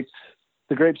liked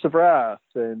The Grapes of Wrath,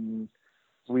 and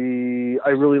I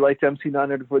really liked MC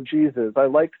 900 Foot Jesus. I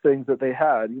liked things that they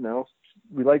had, you know.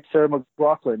 We liked Sarah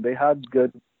McLachlan. They had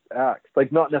good acts,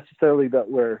 like not necessarily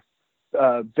that were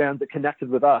bands that connected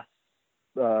with us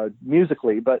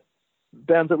musically, but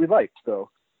bands that we liked, though,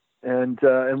 and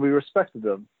we respected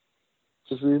them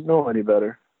because we didn't know any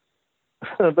better.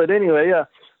 But anyway, yeah,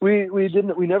 we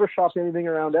never shopped anything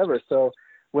around ever. So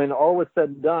when all was said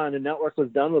and done, and Network was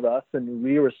done with us, and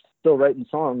we were still writing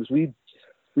songs, we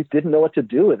didn't know what to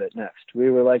do with it next.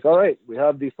 We were like, all right, we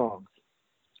have these songs.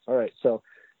 All right, so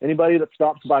anybody that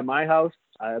stops by my house,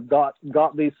 I've got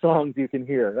these songs you can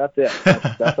hear. That's it.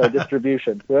 That's our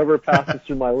distribution. Whoever passes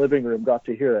through my living room got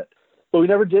to hear it. But we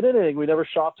never did anything. We never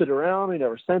shopped it around. We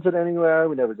never sent it anywhere.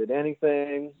 We never did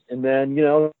anything. And then, you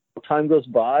know, time goes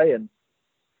by, and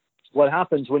what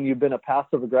happens when you've been a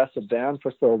passive-aggressive band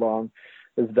for so long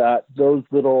is that those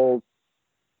little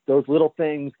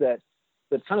things that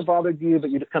kind of bothered you, but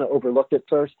you just kind of overlooked at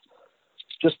first,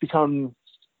 just become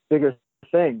bigger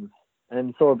things.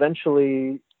 And so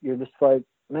eventually you're just like,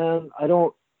 man, I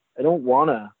don't want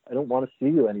to see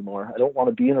you anymore. I don't want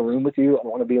to be in a room with you. I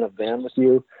don't want to be in a van with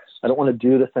you. I don't want to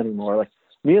do this anymore. Like,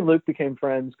 me and Luke became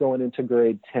friends going into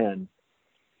grade 10,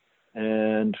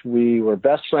 and we were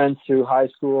best friends through high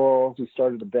school. We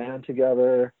started a band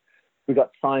together. We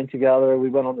got signed together. We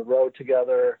went on the road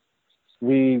together.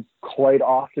 We quite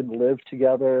often lived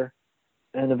together.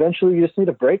 And eventually you just need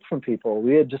a break from people.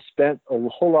 We had just spent a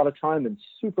whole lot of time in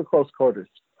super close quarters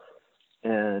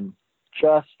and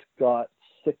just got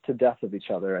sick to death of each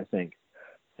other, I think.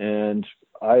 And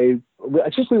I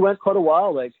think we went quite a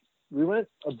while. Like, we went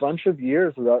a bunch of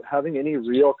years without having any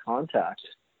real contact,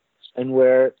 and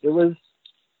where it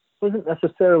wasn't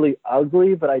necessarily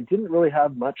ugly, but I didn't really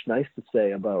have much nice to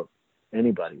say about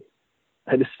anybody.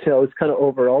 I was kind of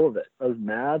over all of it. I was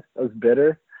mad. I was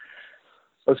bitter.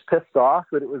 I was pissed off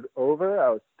that it was over.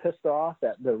 I was pissed off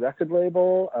at the record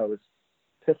label. I was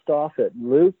pissed off at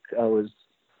Luke. I was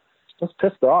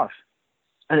pissed off.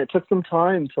 And it took some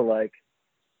time to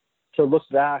look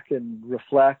back and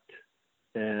reflect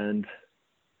and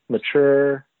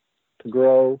mature, to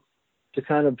grow, to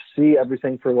kind of see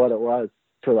everything for what it was,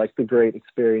 for like the great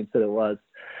experience that it was.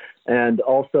 And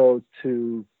also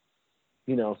to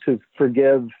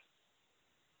forgive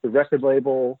the record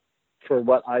label for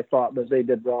what I thought that they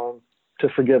did wrong, to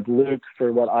forgive Luke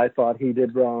for what I thought he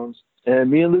did wrong.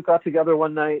 And me and Luke got together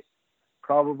one night,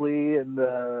 probably in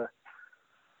the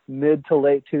mid to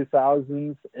late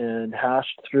 2000s, and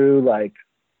hashed through like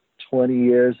 20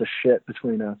 years of shit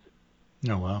between us.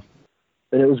 Oh, wow.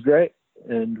 And it was great.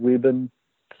 And we've been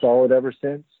solid ever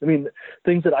since. I mean,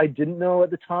 things that I didn't know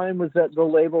at the time was that the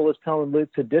label was telling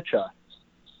Luke to ditch us.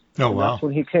 Oh, And wow.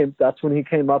 That's when he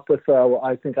came up with, well,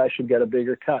 I think I should get a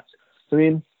bigger cut. I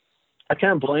mean, I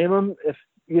can't blame him if,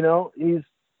 you know, he's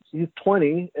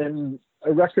 20 and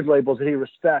a record label that he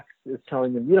respects is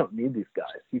telling him, you don't need these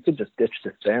guys. You could just ditch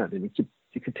this band and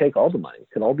you could take all the money. It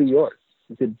could all be yours.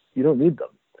 You don't need them.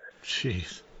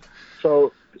 Jeez.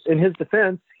 So in his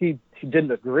defense, he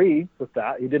didn't agree with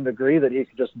that. He didn't agree that he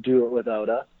could just do it without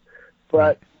us,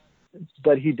 but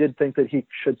he did think that he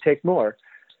should take more.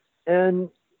 And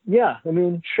yeah, I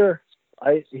mean, sure,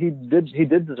 he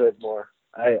did deserve more.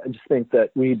 I just think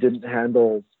that we didn't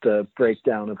handle the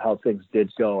breakdown of how things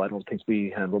did go. I don't think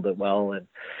we handled it well, and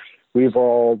we've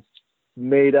all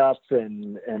made up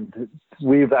and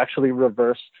we've actually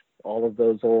reversed all of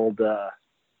those old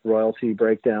royalty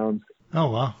breakdowns. Oh,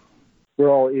 wow. We're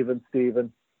all even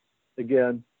Steven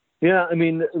again. Yeah, I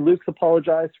mean, Luke's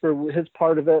apologized for his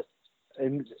part of it,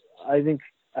 and I think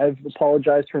I've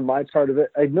apologized for my part of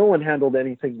it. No one handled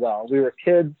anything well. We were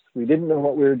kids. We didn't know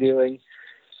what we were doing.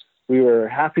 We were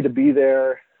happy to be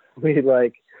there. We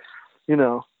didn't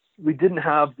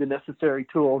have the necessary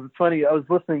tools. It's funny, I was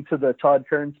listening to the Todd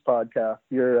Kearns podcast,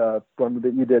 your one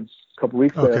that you did a couple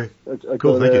weeks ago.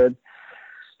 Cool, thank you.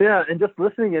 Yeah, and just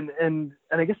listening, and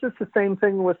I guess it's the same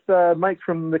thing with Mike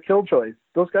from the Killjoys.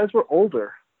 Those guys were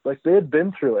older. Like, they had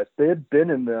been through it. They had been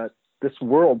in this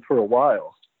world for a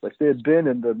while. Like, they had been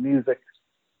in the music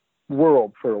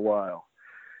world for a while.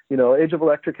 You know, Age of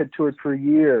Electric had toured for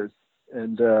years,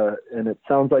 and it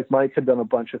sounds like Mike had done a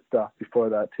bunch of stuff before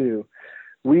that too.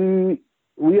 We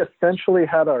essentially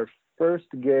had our first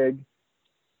gig,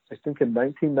 I think, in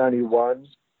 1991.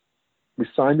 We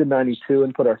signed in 92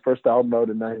 and put our first album out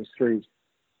in 93.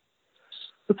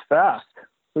 It's fast.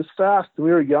 It was fast. We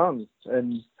were young.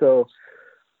 And so,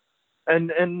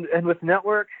 and with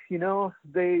Network, you know,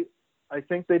 I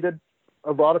think they did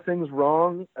a lot of things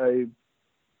wrong. I'm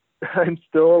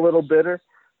still a little bitter,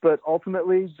 but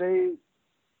ultimately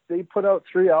they put out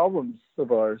 3 albums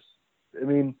of ours. I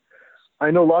mean,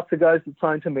 I know lots of guys that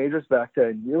signed to majors back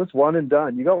then. It was one and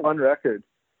done. You got one record.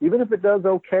 Even if it does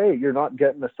okay, you're not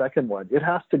getting a second one. It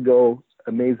has to go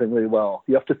amazingly well.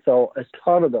 You have to sell a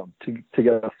ton of them to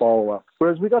get a follow-up.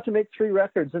 Whereas we got to make 3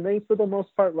 records, and they, for the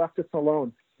most part, left us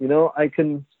alone. You know, I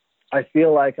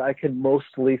feel like I can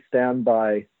mostly stand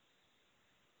by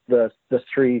the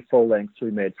 3 full lengths we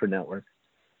made for Network.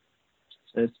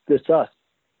 It's us.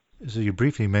 So you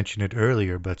briefly mentioned it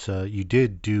earlier, but you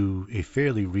did do a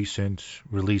fairly recent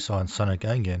release on Sonic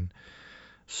Onion.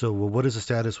 So what is the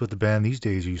status with the band these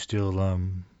days? Are you still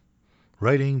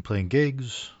writing, playing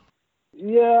gigs?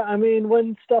 Yeah, I mean,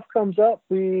 when stuff comes up,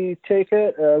 we take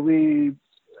it. We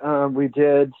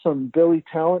did some Billy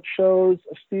Talent shows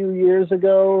a few years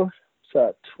ago. It's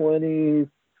at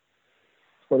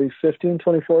 2015,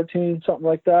 2014, something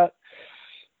like that.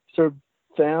 So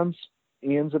fans,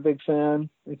 Ian's a big fan.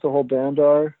 I think the whole band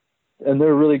are. And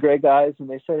they're really great guys. And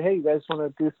they said, hey, you guys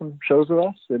want to do some shows with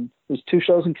us? And there's 2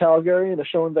 shows in Calgary and a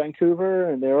show in Vancouver,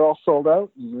 and they were all sold out.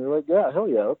 And we were like, yeah, hell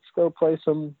yeah, let's go play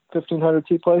some 1,500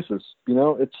 seat places. You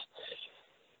know,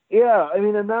 yeah, I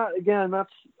mean, and that, again,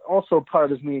 that's also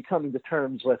part of me coming to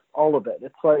terms with all of it.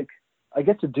 It's like, I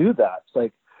get to do that. It's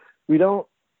like, we don't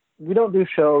do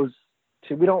shows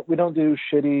we don't do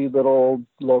shitty little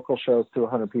local shows to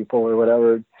 100 people or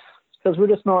whatever, because we're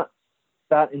just not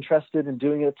that interested in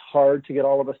doing it. It's hard to get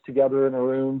all of us together in a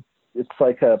room. It's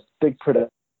like a big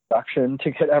production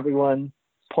to get everyone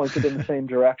pointed in the same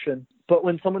direction. But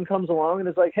when someone comes along and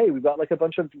is like, hey, we've got like a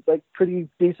bunch of like pretty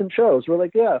decent shows, we're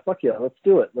like, yeah, fuck yeah, let's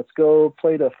do it. Let's go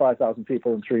play to 5,000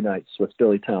 people in 3 nights with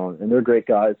Billy Talent. And they're great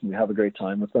guys, and we have a great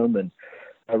time with them. And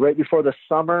right before the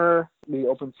summer, we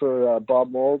opened for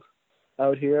Bob Mould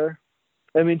out here.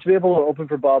 I mean, to be able to open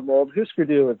for Bob Mould, Husker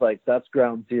Du is like, that's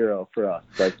ground zero for us.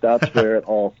 Like, that's where it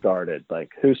all started.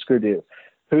 Like, Husker Du.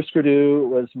 Husker Du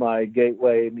was my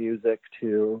gateway music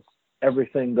to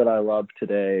everything that I love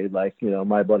today. Like, you know,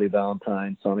 My Bloody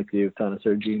Valentine, Sonic Youth,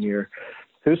 Dinosaur Jr.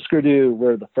 Husker Du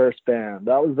were the first band.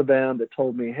 That was the band that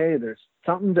told me, hey, there's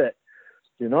something that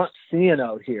you're not seeing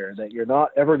out here, that you're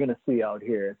not ever going to see out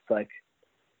here. It's like,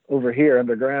 over here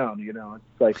underground, you know,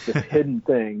 it's like this hidden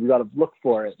thing. You got to look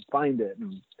for it and find it.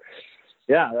 And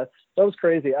yeah, that was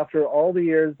crazy. After all the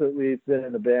years that we've been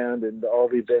in the band and all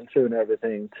we've been through and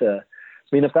everything, I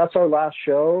mean, if that's our last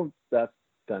show, that's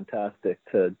fantastic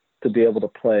to be able to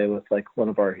play with like one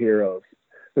of our heroes.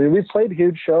 I mean, we've played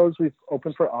huge shows. We've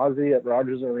opened for Ozzy at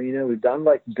Rogers Arena. We've done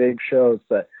like big shows,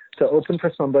 but to open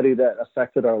for somebody that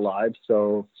affected our lives,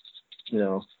 so, you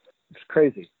know, it's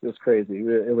crazy. It was crazy.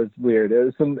 It was weird.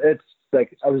 It's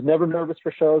like, I was never nervous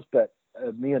for shows, but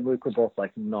me and Luke were both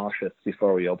like nauseous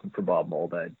before we opened for Bob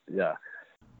Mould. Yeah.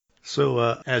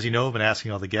 So, as you know, I've been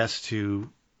asking all the guests to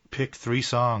pick 3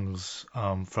 songs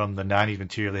from the 90s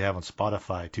material they have on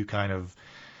Spotify, 2 kind of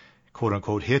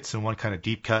quote-unquote hits and 1 kind of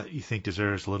deep cut you think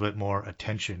deserves a little bit more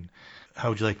attention. How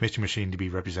would you like Mystery Machine to be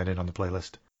represented on the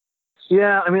playlist?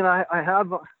 Yeah, I mean, I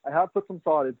have put some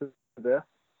thought into this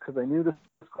because I knew this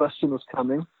question was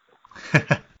coming.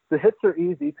 The hits are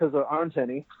easy because there aren't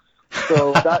any,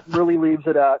 so that really leaves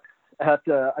it at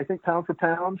I think Pound for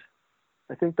Pound.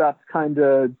 I think that's kind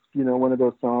of, one of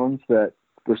those songs that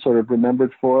we're sort of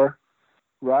remembered for.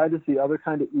 Ride is the other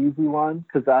kind of easy one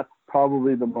because that's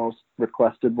probably the most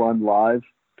requested one live.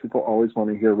 People always want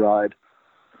to hear Ride.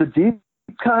 The deep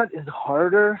cut is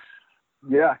harder.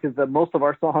 Yeah, because most of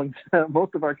our songs,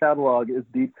 most of our catalog is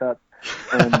deep cuts,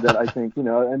 and that I think, and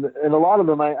a lot of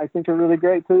them I think are really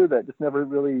great too, that just never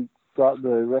really got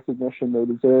the recognition they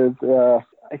deserved.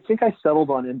 I think I settled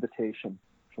on Invitation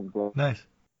from Glow. Nice.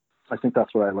 I think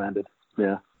that's where I landed.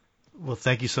 Yeah. Well,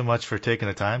 thank you so much for taking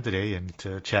the time today and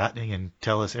chatting and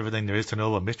tell us everything there is to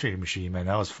know about Mystery Machine, man.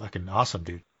 That was fucking awesome,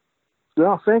 dude.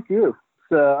 No, thank you.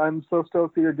 I'm so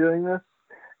stoked that you're doing this.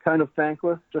 Kind of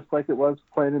thankless, just like it was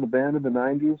playing in a band in the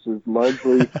 90s. It was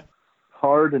largely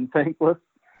hard and thankless.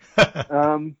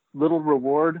 Little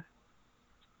reward,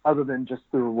 other than just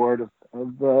the reward of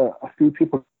a few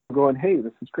people going, hey,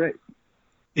 this is great.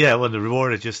 Yeah, well, the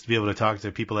reward is just to be able to talk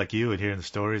to people like you and hearing the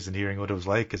stories and hearing what it was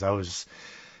like, because I was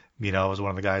one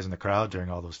of the guys in the crowd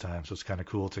during all those times, so it's kind of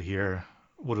cool to hear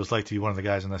what it was like to be one of the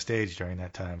guys on the stage during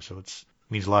that time. So it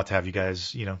means a lot to have you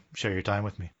guys, share your time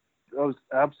with me. I was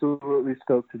absolutely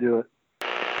stoked to do it.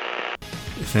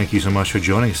 Thank you so much for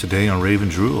joining us today on Rave and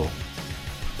Drool.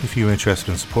 If you're interested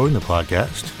in supporting the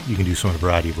podcast, you can do so in a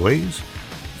variety of ways.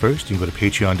 First, you can go to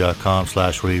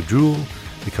patreon.com/ravedrool,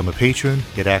 become a patron,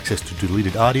 get access to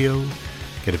deleted audio,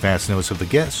 get advance notice of the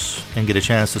guests, and get a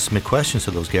chance to submit questions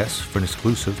to those guests for an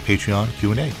exclusive Patreon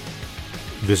Q&A.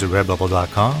 Visit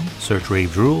redbubble.com, search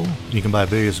Rave Drool, and you can buy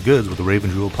various goods with the Rave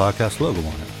and Drool podcast logo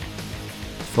on it.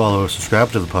 Follow or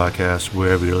subscribe to the podcast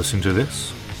wherever you're listening to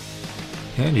this.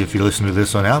 And if you're listening to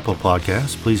this on Apple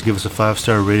Podcasts, please give us a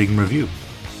 5-star rating and review.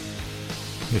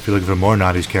 If you're looking for more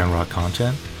 90s Can Rock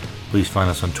content, please find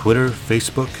us on Twitter,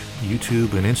 Facebook,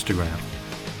 YouTube, and Instagram.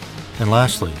 And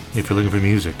lastly, if you're looking for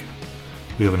music,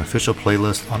 we have an official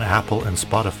playlist on Apple and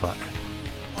Spotify.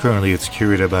 Currently it's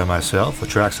curated by myself, the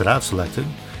tracks that I've selected,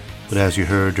 but as you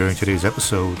heard during today's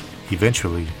episode,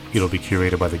 eventually it'll be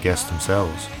curated by the guests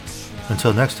themselves.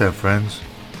 Until next time, friends,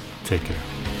 take care.